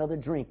take another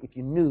drink if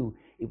you knew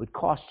it would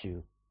cost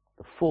you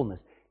the fullness.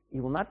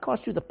 It will not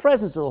cost you the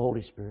presence of the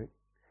Holy Spirit,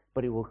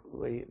 but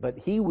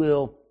He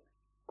will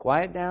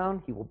quiet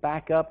down, He will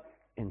back up,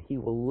 and He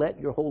will let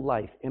your whole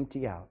life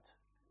empty out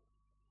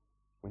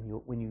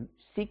when you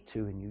seek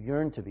to and you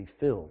yearn to be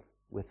filled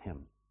with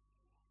Him.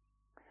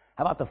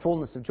 How about the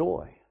fullness of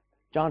joy?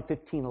 John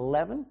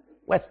 15:11.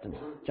 Weston,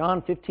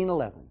 John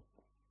 15:11.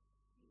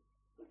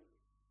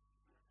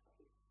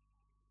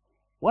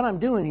 What I'm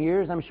doing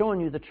here is I'm showing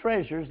you the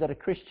treasures that a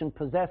Christian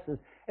possesses,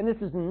 and this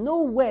is in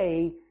no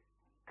way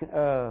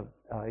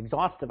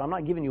exhaustive. I'm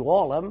not giving you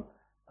all of them.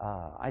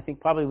 I think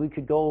probably we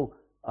could go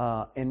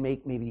and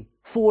make maybe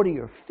 40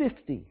 or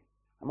 50.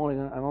 I'm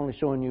only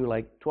showing you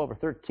like 12 or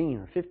 13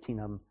 or 15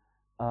 of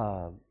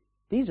them.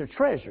 These are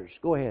treasures.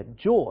 Go ahead.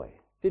 Joy,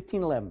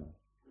 15:11.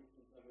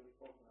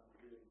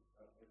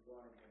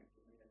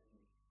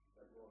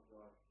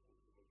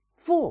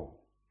 Full.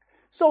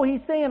 So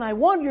he's saying, I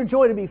want your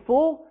joy to be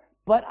full,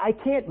 but I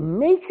can't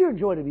make your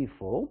joy to be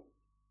full.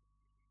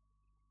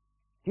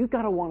 You've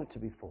got to want it to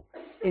be full.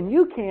 And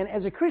you can,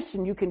 as a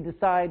Christian, you can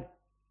decide,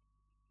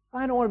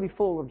 I don't want to be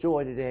full of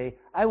joy today.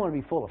 I want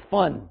to be full of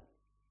fun.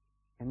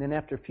 And then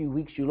after a few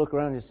weeks, you look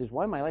around and say,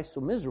 why is my life so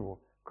miserable?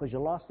 Because you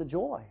lost the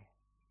joy.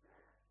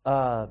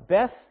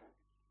 Beth,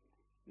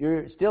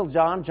 you're still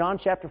John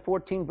chapter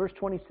 14, verse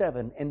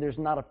 27. And there's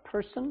not a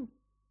person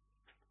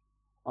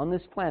on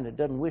this planet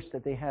doesn't wish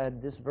that they had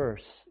this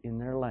verse in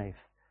their life.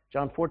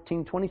 John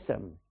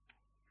 14:27.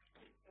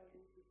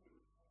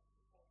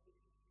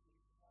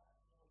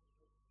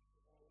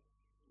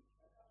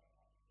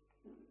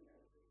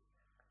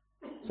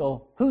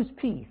 So, whose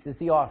peace is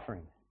He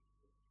offering?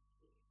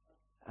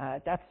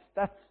 That's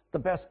the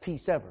best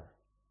peace ever.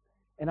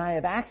 And I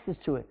have access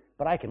to it,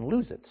 but I can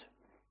lose it.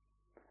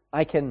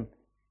 I can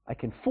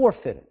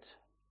forfeit it.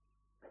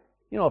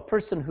 You know, a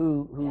person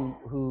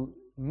who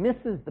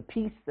misses the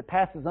peace that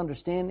passes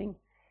understanding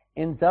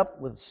ends up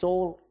with a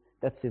soul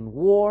that's in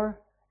war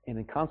and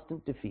in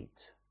constant defeat.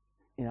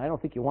 You know, I don't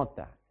think you want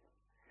that.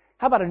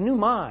 How about a new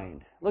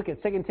mind? Look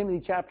at 2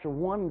 Timothy chapter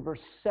 1,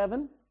 verse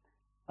 7.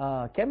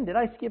 Kevin, did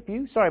I skip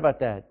you? Sorry about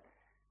that.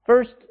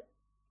 2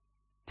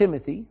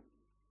 Timothy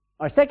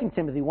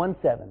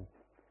 1:7.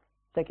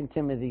 2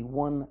 Timothy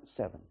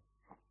 1:7.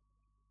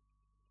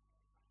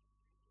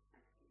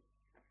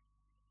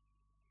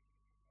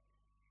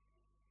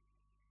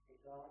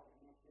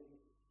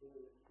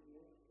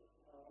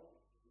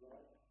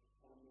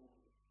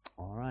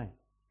 All right.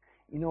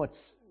 You know,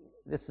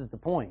 this is the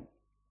point.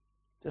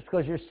 Just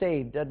because you're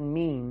saved doesn't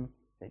mean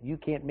that you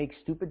can't make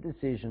stupid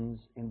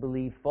decisions and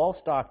believe false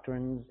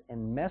doctrines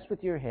and mess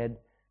with your head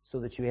so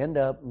that you end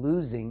up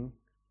losing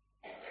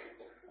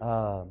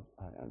God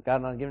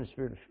not given a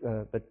spirit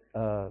but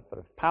of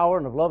power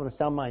and of love and a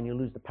sound mind. You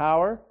lose the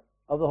power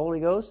of the Holy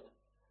Ghost,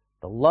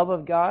 the love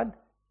of God,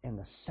 and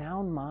the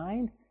sound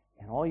mind,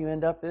 and all you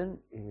end up in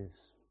is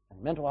a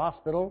mental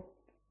hospital,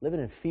 living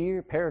in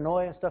fear,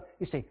 paranoia, stuff.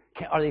 You say,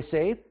 are they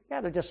saved?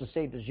 Yeah, they're just as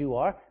saved as you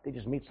are. They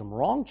just made some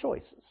wrong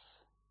choices.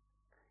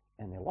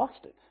 And they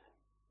lost it.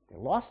 They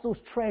lost those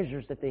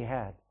treasures that they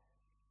had.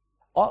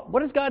 What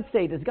does God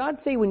say? Does God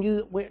say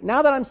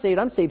now that I'm saved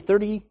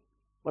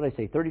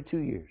 32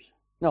 years.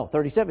 No,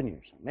 37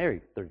 years. I'm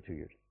married 32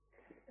 years.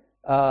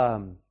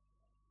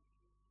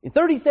 In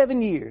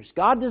 37 years,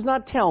 God does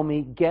not tell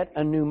me, get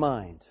a new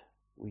mind.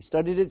 We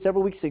studied it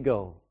several weeks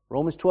ago.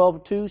 Romans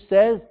 12:2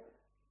 says,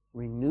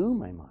 renew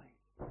my mind.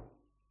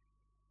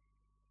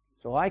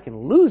 So I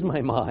can lose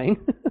my mind,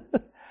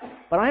 but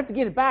I don't have to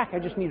get it back. I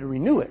just need to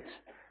renew it.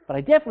 But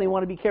I definitely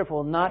want to be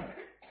careful of not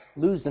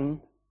losing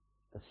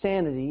the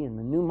sanity and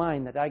the new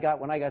mind that I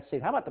got when I got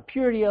saved. How about the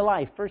purity of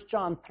life? 1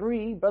 John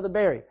 3, Brother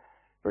Barry.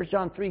 1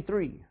 John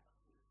 3:3.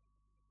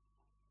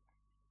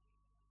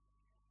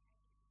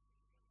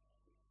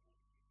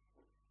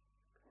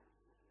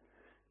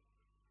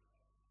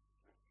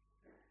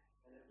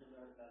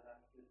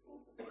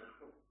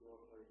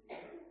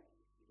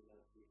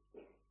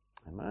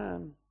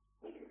 Amen.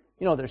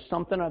 You know, there's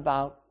something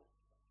about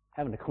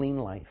having a clean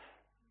life.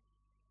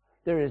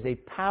 There is a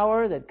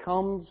power that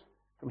comes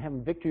from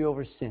having victory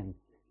over sin.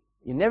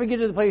 You never get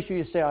to the place where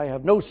you say, I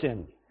have no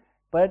sin.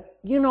 But,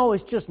 you know,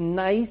 it's just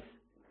nice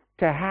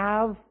to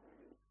have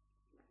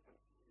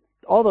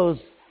all those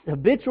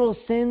habitual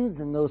sins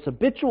and those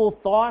habitual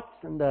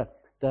thoughts and the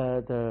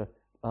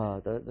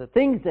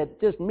things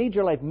that just made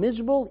your life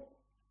miserable,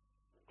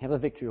 have a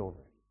victory over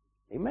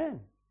it. Amen.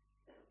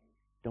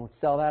 Don't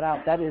sell that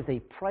out. That is a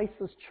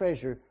priceless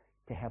treasure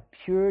to have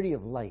purity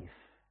of life.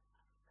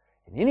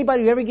 And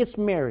anybody who ever gets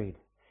married,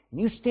 and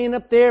you stand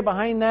up there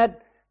beside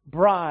that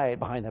bride,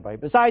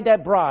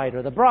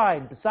 or the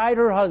bride beside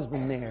her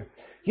husband there,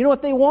 you know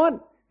what they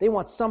want? They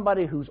want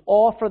somebody who's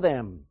all for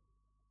them.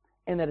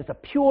 And that it's a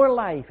pure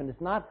life, and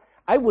it's not,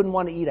 I wouldn't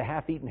want to eat a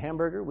half-eaten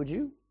hamburger, would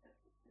you?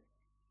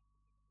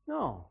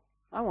 No.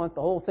 I want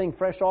the whole thing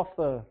fresh off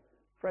the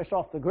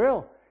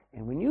grill.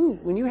 And when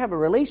you have a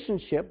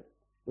relationship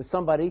with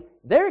somebody,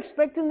 they're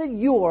expecting that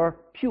you're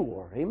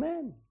pure.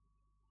 Amen.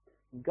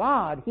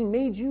 God, He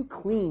made you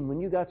clean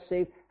when you got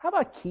saved. How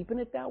about keeping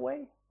it that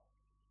way?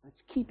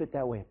 Let's keep it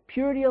that way.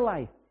 Purity of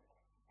life.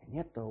 And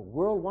yet the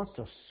world wants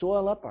to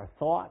soil up our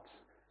thoughts,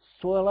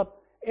 soil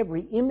up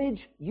every image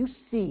you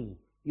see,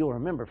 you'll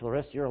remember for the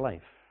rest of your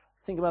life.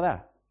 Think about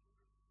that.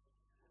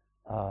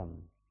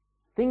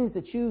 Things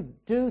that you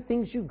do,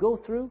 things you go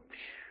through,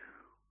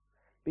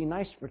 be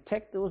nice to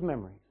protect those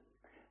memories.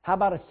 How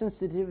about a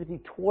sensitivity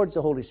towards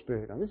the Holy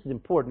Spirit? Now, this is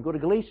important. Go to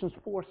Galatians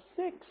 4:6.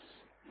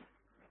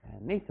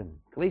 And Nathan,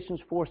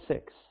 Galatians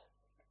 4:6.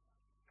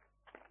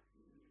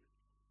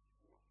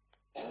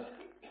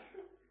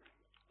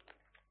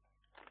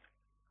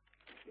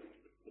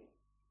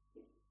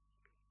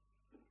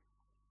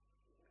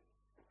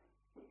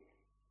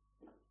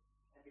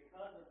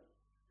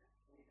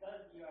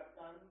 Because you are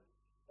sons,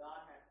 God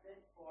has sent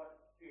forth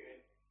the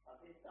Spirit of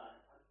His Son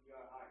into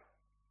your heart,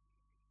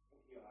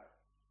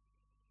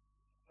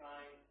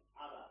 crying,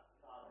 Abba,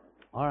 Father.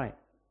 All right.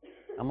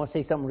 I'm going to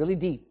say something really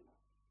deep.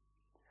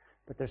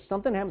 But there's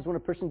something happens when a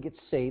person gets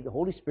saved. The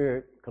Holy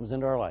Spirit comes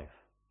into our life.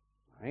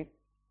 All right?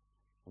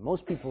 And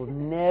most people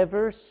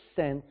never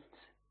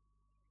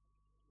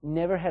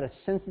had a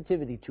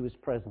sensitivity to His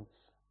presence.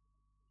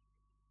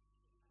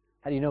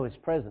 How do you know His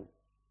presence?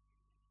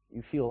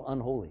 You feel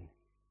unholy.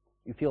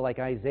 You feel like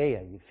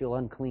Isaiah. You feel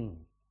unclean.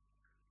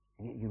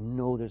 And yet you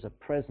know there's a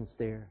presence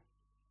there.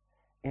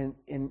 And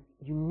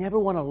you never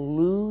want to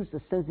lose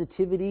the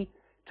sensitivity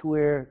to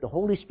where the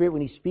Holy Spirit,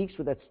 when He speaks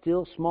with that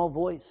still small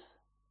voice,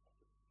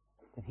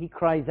 that He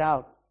cries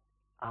out,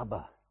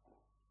 Abba,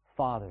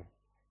 Father.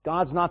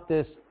 God's not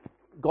this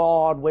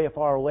God way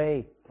far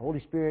away. The Holy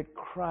Spirit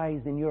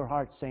cries in your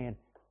heart saying,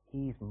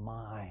 He's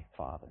my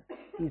Father.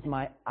 He's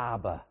my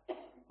Abba.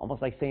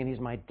 Almost like saying He's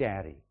my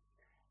daddy.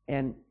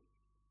 And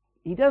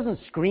He doesn't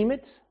scream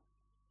it,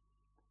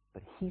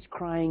 but He's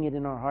crying it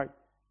in our heart.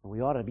 And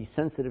we ought to be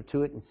sensitive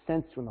to it and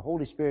sense when the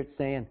Holy Spirit's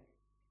saying,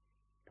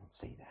 don't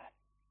say that.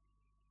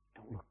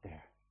 Don't look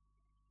there.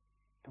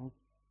 Don't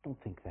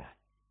think that.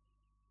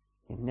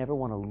 You never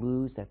want to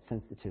lose that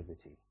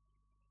sensitivity.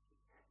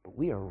 But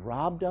we are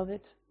robbed of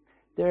it.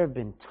 There have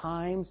been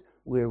times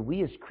where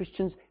we as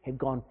Christians have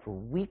gone for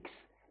weeks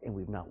and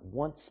we've not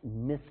once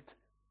missed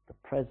the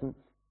presence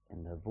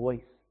and the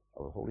voice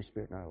of the Holy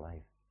Spirit in our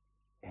life.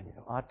 And it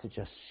ought to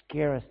just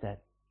scare us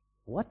that,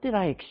 what did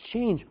I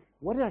exchange?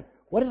 What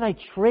did I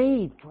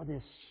trade for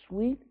this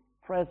sweet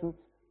presence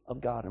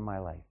of God in my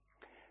life?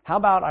 How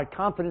about our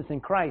confidence in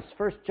Christ?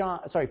 1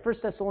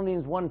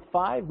 Thessalonians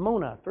 1:5.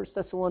 Mona, 1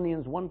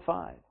 Thessalonians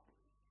 1:5.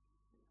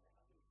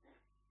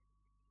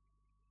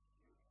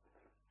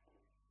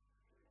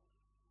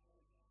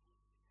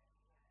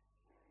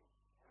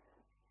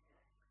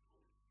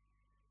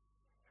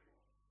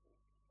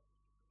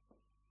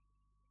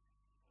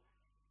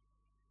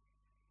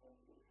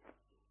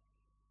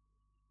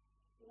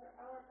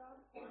 Our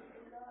gospel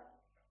is not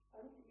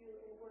unto you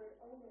in word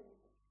only,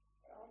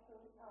 but also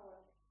in power,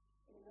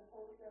 and in the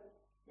Holy Ghost,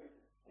 and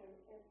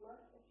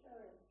much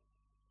assurance,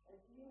 as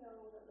you know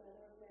the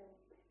manner of men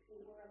who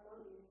were among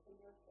you in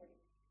your faith.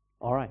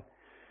 All right.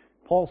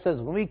 Paul says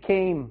when we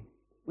came,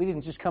 we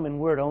didn't just come in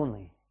word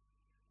only.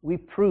 We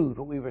proved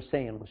what we were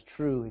saying was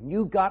true. And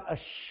you got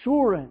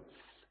assurance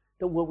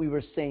that what we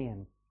were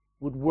saying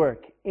would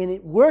work. And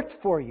it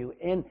worked for you.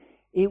 And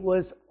it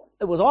was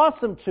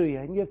awesome to you.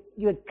 And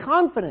you had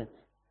confidence.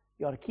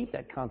 You ought to keep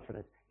that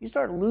confidence. You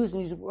start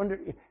losing, you wonder.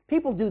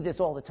 People do this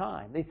all the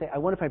time. They say, I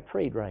wonder if I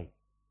prayed right.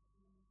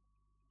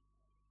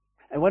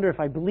 I wonder if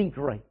I believed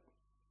right.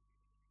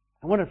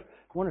 I wonder,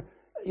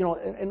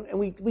 and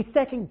we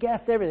second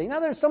guess everything.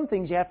 Now there's some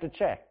things you have to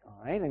check, all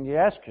right, and you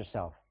ask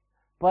yourself.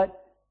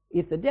 But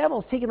if the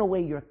devil's taken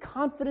away your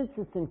confidence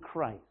that's in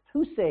Christ,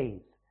 who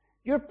saves?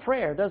 Your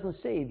prayer doesn't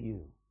save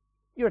you.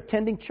 Your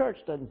attending church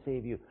doesn't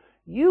save you.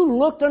 You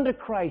looked unto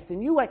Christ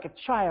and you like a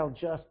child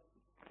just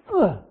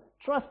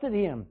trusted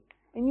Him.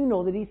 And you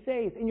know that He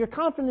saves. And your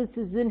confidence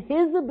is in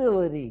His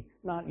ability,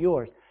 not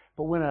yours.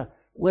 But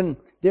when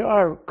there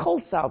are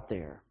cults out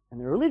there and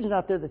there are religions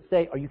out there that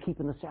say, are you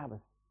keeping the Sabbath?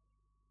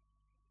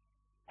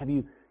 Have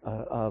you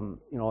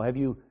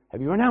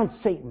renounced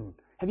Satan?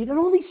 Have you done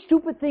all these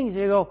stupid things?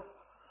 And you go,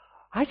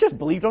 I just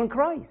believed on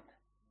Christ.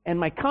 And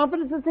my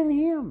confidence is in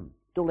Him.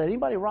 Don't let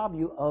anybody rob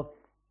you of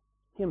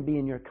Him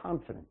being your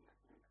confidence.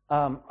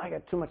 I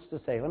got too much to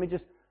say. Let me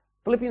just,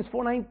 Philippians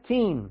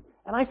 4:19.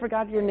 And I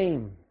forgot your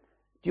name.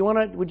 Do you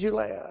want to, would you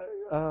like,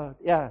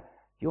 do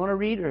you want to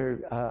read? Or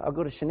I'll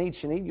go to Sinead.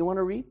 Sinead, you want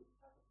to read?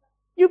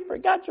 You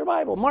forgot your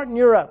Bible. Martin,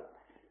 you're up.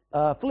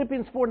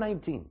 Philippians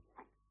 4:19.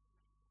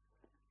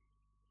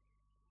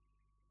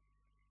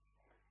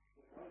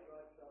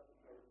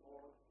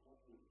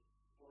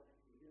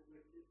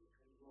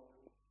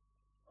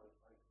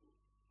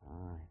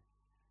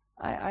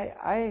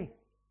 I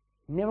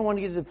never want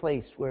to get to the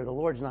place where the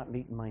Lord's not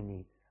meeting my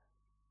needs.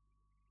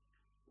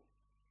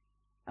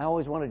 I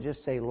always want to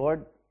just say,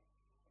 Lord,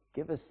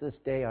 give us this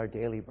day our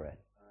daily bread.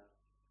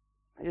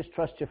 I just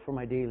trust You for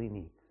my daily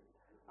needs.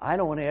 I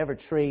don't want to ever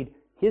trade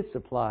His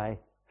supply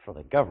for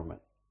the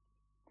government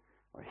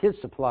or His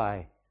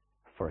supply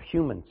for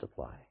human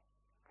supply.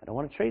 I don't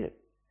want to trade it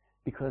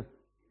because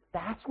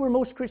that's where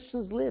most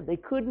Christians live. They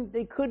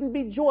couldn't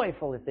be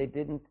joyful if they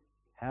didn't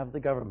have the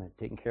government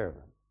taking care of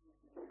them.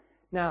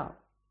 Now,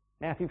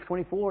 Matthew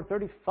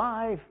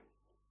 24:35.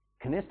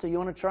 Canista, you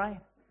want to try?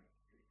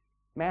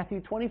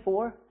 Matthew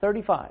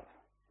 24:35.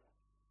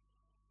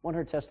 Wasn't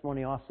her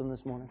testimony awesome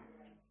this morning?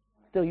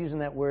 Still using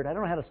that word. I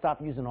don't know how to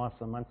stop using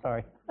awesome. I'm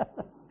sorry.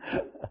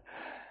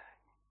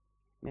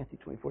 Matthew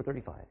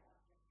 24:35.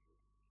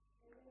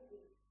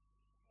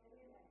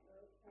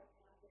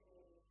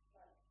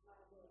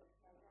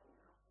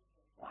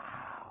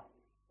 Wow.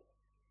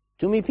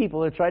 Too many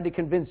people have tried to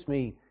convince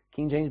me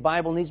King James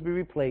Bible needs to be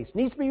replaced,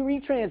 needs to be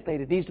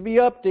retranslated, needs to be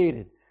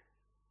updated.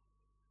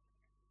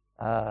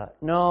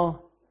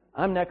 No,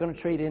 I'm not going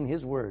to trade in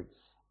His words.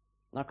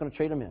 I'm not going to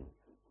trade them in.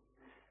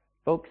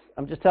 Folks,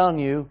 I'm just telling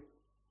you,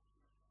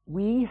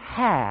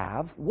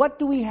 what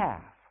do we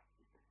have?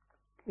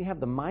 We have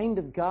the mind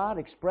of God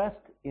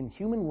expressed in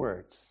human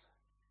words.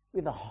 We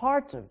have the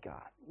heart of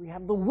God. We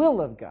have the will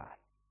of God.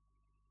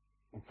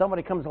 And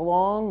somebody comes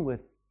along with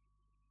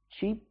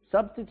cheap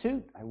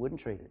substitute, I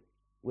wouldn't trade it.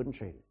 Wouldn't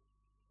trade it.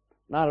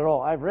 Not at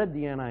all. I've read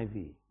the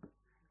NIV.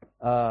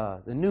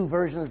 The new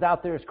version that's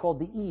out there is called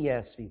the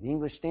ESV, the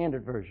English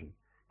Standard Version.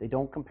 They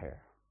don't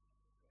compare.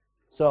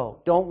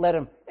 So don't let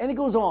them. And it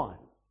goes on.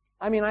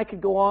 I mean, I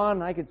could go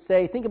on. I could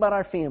say, think about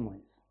our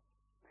families.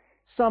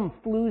 Some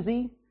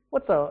floozy.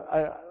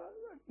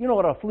 You know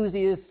what a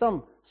floozy is?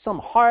 Some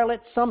harlot,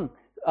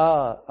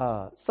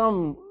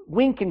 some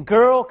winking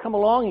girl come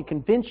along and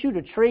convince you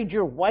to trade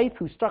your wife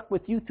who stuck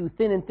with you through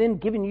thin and thin,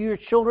 giving you your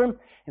children,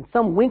 and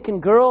some winking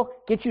girl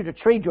gets you to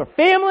trade your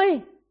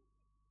family.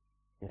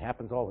 It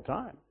happens all the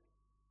time.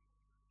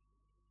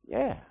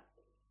 Yeah.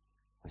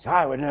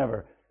 I would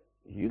never.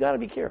 You got to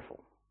be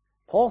careful.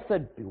 Paul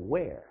said,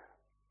 beware,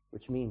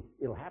 which means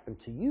it'll happen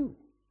to you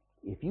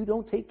if you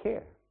don't take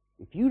care.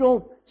 If you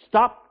don't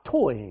stop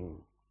toying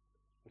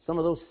with some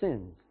of those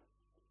sins.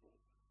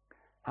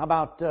 How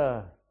about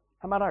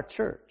our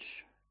church?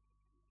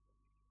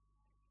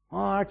 Oh,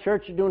 our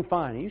church is doing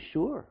fine. Are you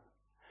sure?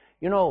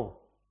 You know,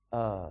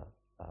 what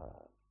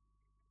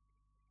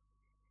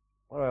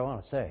do I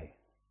want to say?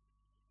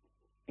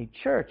 A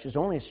church is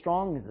only as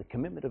strong as the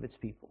commitment of its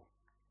people.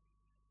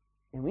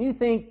 And when you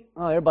think,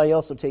 oh, everybody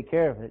else will take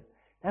care of it,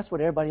 that's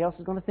what everybody else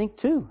is going to think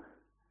too.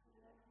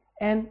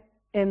 And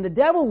the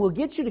devil will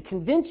get you to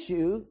convince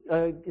you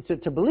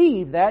to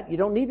believe that you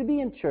don't need to be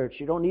in church.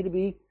 You don't need to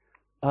be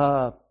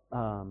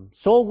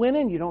soul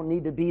winning. You don't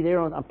need to be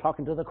there I'm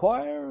talking to the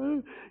choir.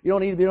 You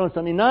don't need to be there on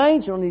Sunday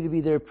nights. You don't need to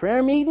be there at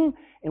prayer meeting.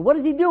 And what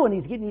is he doing?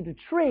 He's getting you to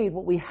trade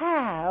what we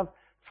have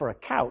for a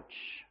couch,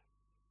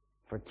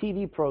 for a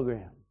TV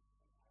program,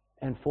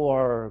 and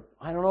for,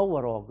 I don't know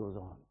what all goes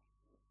on.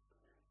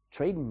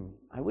 Trading,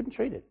 I wouldn't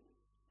trade it.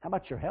 How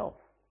about your health?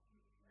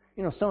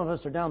 You know, some of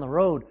us are down the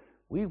road.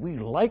 We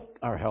like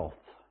our health.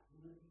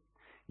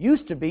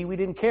 Used to be, we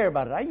didn't care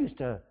about it. I used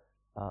to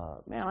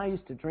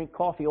drink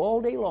coffee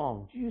all day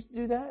long. Did you used to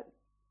do that?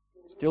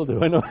 Still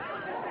do, I know.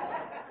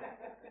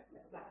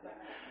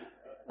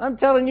 I'm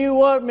telling you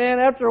what, man,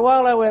 after a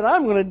while I went,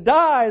 I'm going to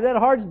die. That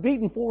heart's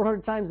beating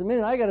 400 times a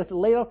minute. I got to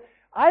lay off.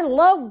 I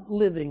love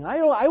living.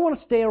 I want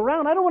to stay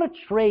around. I don't want to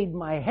trade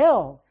my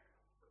health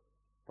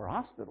for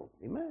hospitals.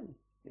 Amen.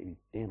 Maybe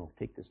Dan will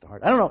take this to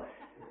heart. I don't know.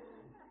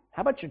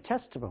 How about your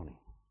testimony?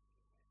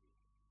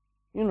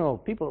 You know,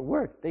 people at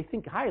work, they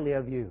think highly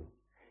of you.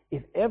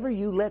 If ever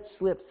you let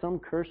slip some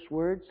curse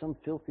word, some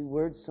filthy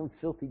word, some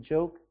filthy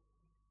joke,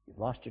 you've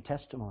lost your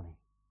testimony.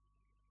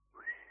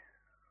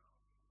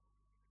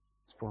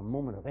 It's for a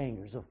moment of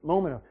anger. It's a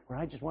moment where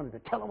I just wanted to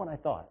tell them what I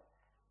thought.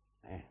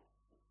 Man.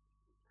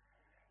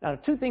 Now,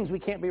 two things we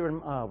can't be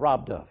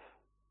robbed of.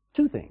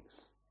 Two things.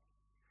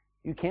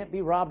 You can't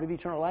be robbed of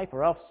eternal life,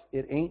 or else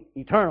it ain't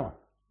eternal.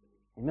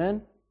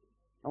 Amen?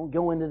 Don't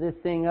go into this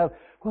thing of,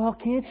 well,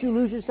 can't you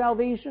lose your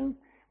salvation?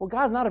 Well,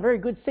 God's not a very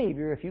good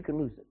Savior if you can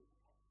lose it.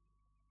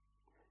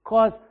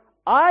 Because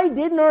I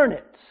didn't earn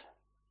it,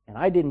 and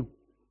I didn't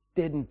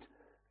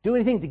do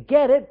anything to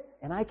get it,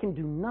 and I can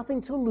do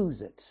nothing to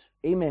lose it.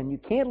 Amen. You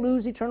can't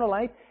lose eternal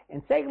life,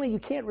 and secondly, you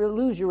can't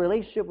lose your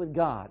relationship with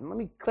God. And let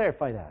me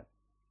clarify that.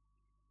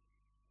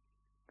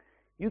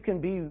 You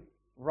can be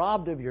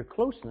robbed of your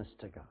closeness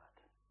to God.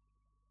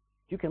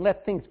 You can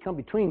let things come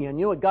between you, and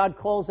you know what God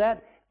calls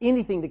that?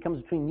 Anything that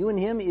comes between you and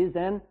Him is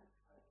an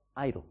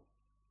idol.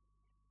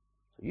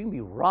 So you can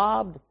be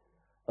robbed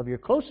of your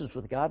closeness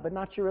with God, but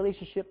not your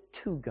relationship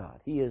to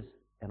God. He is,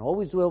 and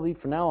always will be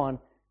from now on,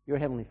 your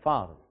Heavenly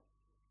Father.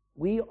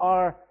 We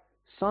are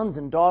sons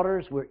and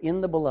daughters. We're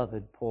in the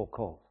beloved, Paul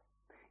calls.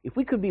 If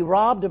we could be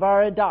robbed of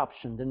our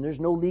adoption, then there's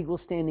no legal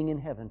standing in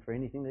heaven for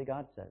anything that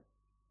God says.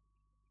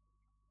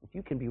 If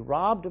you can be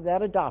robbed of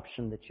that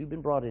adoption that you've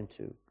been brought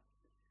into.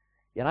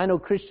 Yet I know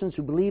Christians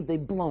who believe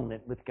they've blown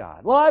it with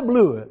God. Well, I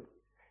blew it.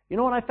 You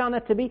know what I found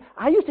that to be?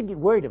 I used to get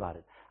worried about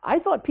it. I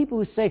thought people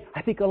would say,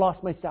 I think I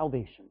lost my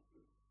salvation.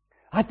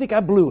 I think I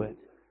blew it.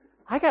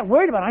 I got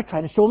worried about it. I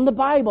tried to show them the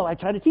Bible. I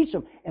tried to teach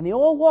them. And they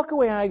all walk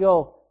away and I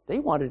go, they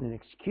wanted an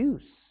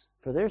excuse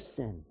for their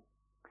sin.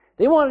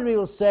 They wanted to be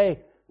able to say,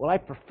 well, I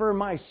prefer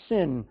my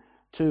sin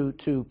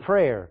to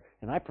prayer.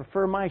 and I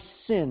prefer my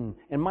sin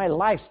and my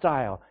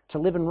lifestyle to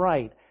living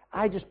right.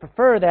 I just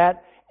prefer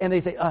that. And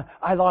they say,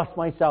 I lost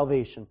my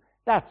salvation.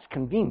 That's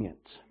convenient.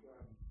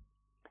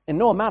 And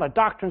no amount of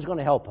doctrine is going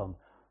to help them.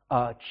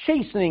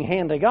 Chastening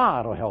hand of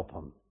God will help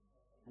them.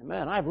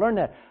 Man, I've learned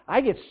that.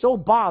 I get so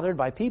bothered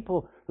by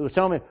people who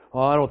tell me,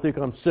 I don't think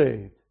I'm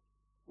saved.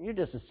 You're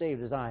just as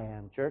saved as I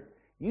am, church.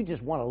 You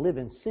just want to live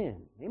in sin.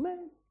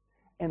 Amen?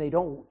 And they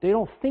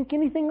don't think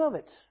anything of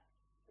it.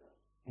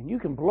 And you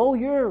can blow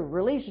your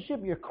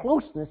relationship, you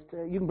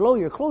can blow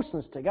your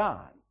closeness to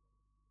God.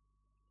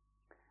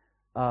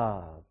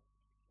 I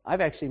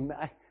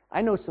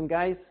know some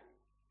guys.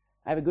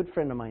 I have a good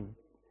friend of mine.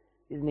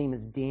 His name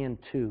is Dan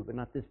too, but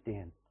not this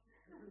Dan.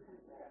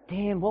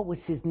 Dan, what was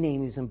his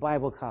name? He was in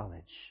Bible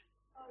college.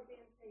 Oh, Dan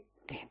Chase.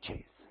 Dan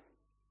Chase.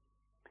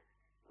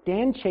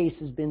 Dan Chase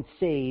has been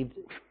saved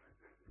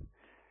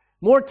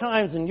more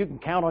times than you can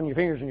count on your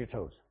fingers and your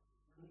toes.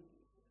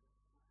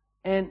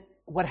 And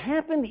what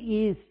happened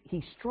is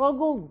he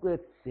struggled with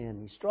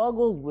sin. He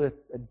struggled with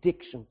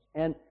addictions.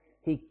 And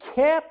he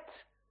kept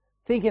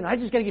thinking, I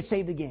just got to get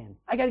saved again.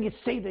 I got to get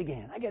saved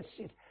again. I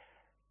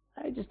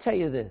just tell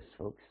you this,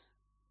 folks.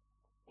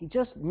 He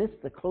just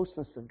missed the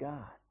closeness of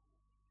God.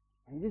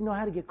 And he didn't know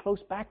how to get close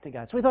back to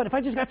God. So he thought, if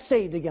I just got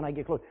saved again, I'd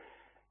get close.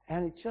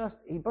 And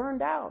he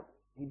burned out.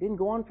 He didn't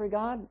go on for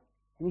God.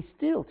 And he's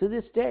still, to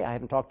this day, I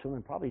haven't talked to him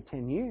in probably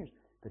 10 years,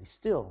 but he's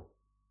still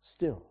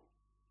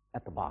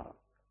at the bottom.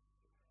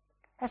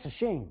 That's a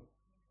shame.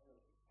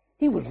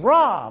 He was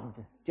robbed.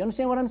 Do you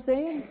understand what I'm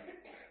saying?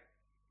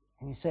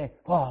 And you say,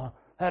 oh,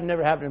 that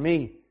never happened to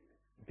me.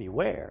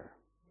 Beware.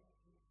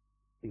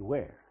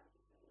 Beware.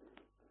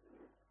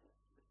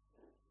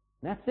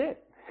 And that's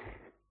it.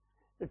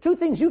 There are two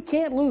things you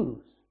can't lose.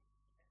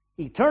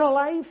 Eternal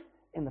life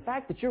and the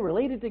fact that you're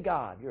related to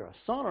God. You're a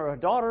son or a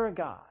daughter of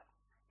God.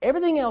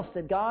 Everything else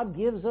that God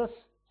gives us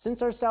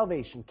since our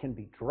salvation can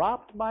be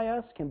dropped by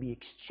us, can be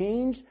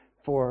exchanged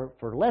for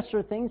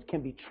lesser things,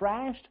 can be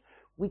trashed.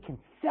 We can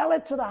sell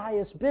it to the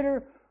highest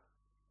bidder,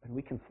 and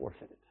we can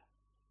forfeit it.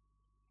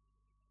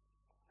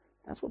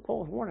 That's what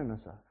Paul's warning us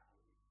of.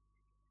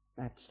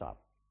 I have to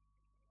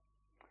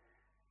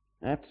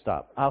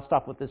stop. I'll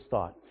stop with this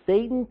thought.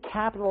 Satan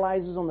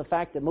capitalizes on the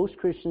fact that most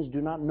Christians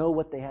do not know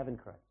what they have in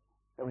Christ.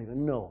 They don't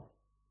even know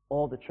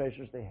all the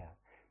treasures they have.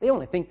 They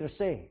only think they're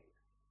saved.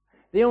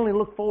 They only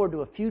look forward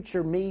to a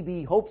future,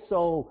 maybe, hope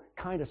so,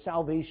 kind of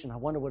salvation. I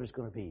wonder what it's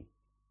going to be.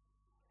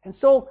 And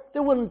so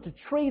they're willing to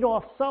trade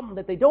off something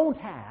that they don't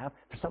have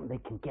for something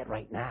they can get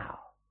right now.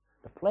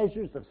 The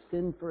pleasures of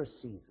sin for a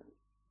season.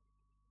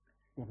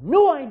 They have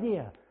no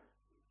idea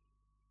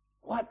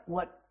what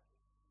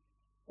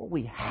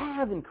we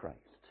have in Christ.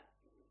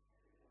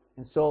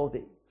 And so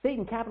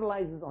Satan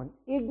capitalizes on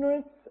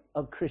ignorance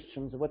of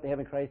Christians of what they have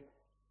in Christ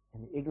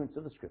and the ignorance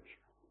of the Scripture.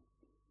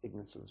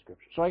 Ignorance of the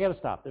Scripture. So I got to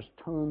stop. There's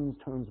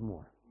tons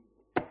more.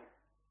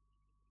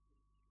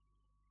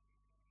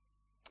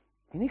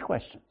 Any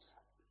questions?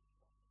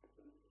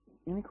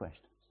 Any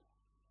questions?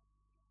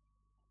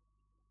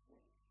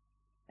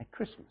 At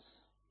Christmas,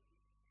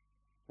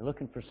 you're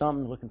looking for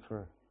something, looking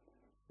for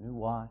a new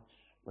watch,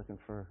 looking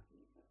for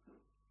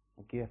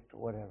a gift or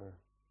whatever.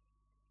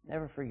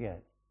 Never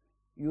forget,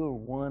 you are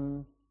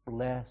one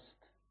blessed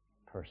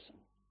person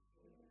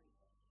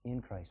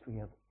in Christ. We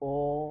have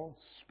all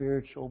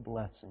spiritual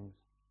blessings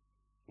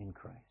in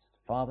Christ.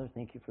 Father,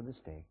 thank you for this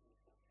day.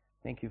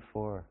 Thank you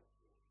for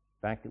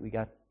the fact that we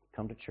got to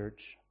come to church.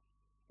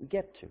 We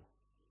get to.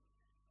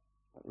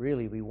 But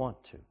really, we want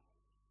to.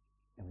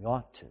 And we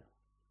ought to.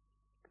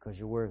 Because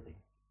you're worthy.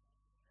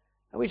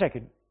 I wish I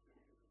could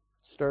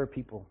stir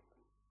people.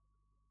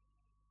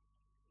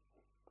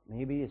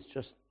 Maybe it's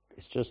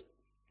just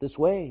this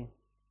way.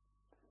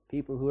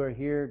 People who are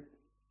here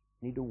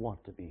need to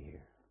want to be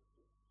here.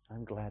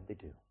 I'm glad they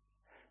do.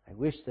 I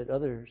wish that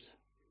others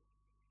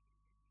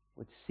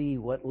would see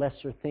what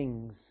lesser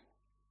things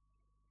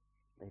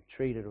they've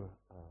traded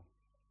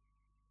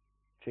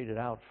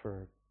out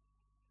for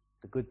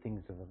the good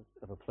things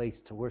of a place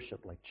to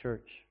worship like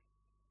church.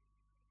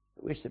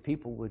 I wish that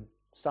people would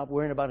stop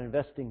worrying about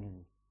investing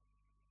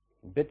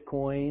in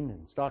Bitcoin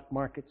and stock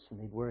markets, and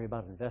they'd worry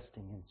about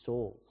investing in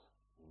souls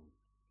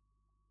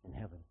in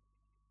heaven.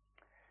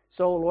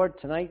 So, Lord,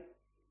 tonight,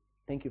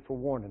 thank you for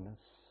warning us,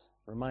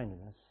 reminding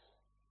us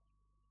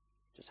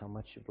just how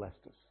much you blessed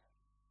us.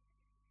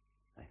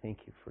 I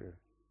thank you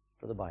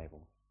for the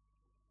Bible.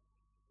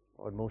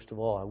 Lord, most of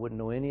all, I wouldn't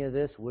know any of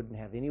this, wouldn't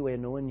have any way of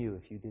knowing you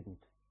if you didn't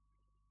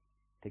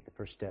take the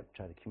first step,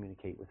 try to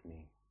communicate with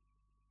me.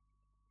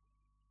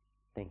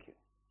 Thank you.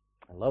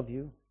 I love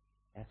you.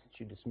 Ask that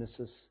you dismiss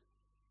us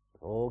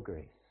with all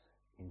grace.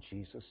 In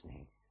Jesus'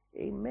 name.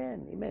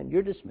 Amen. Amen.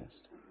 You're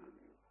dismissed.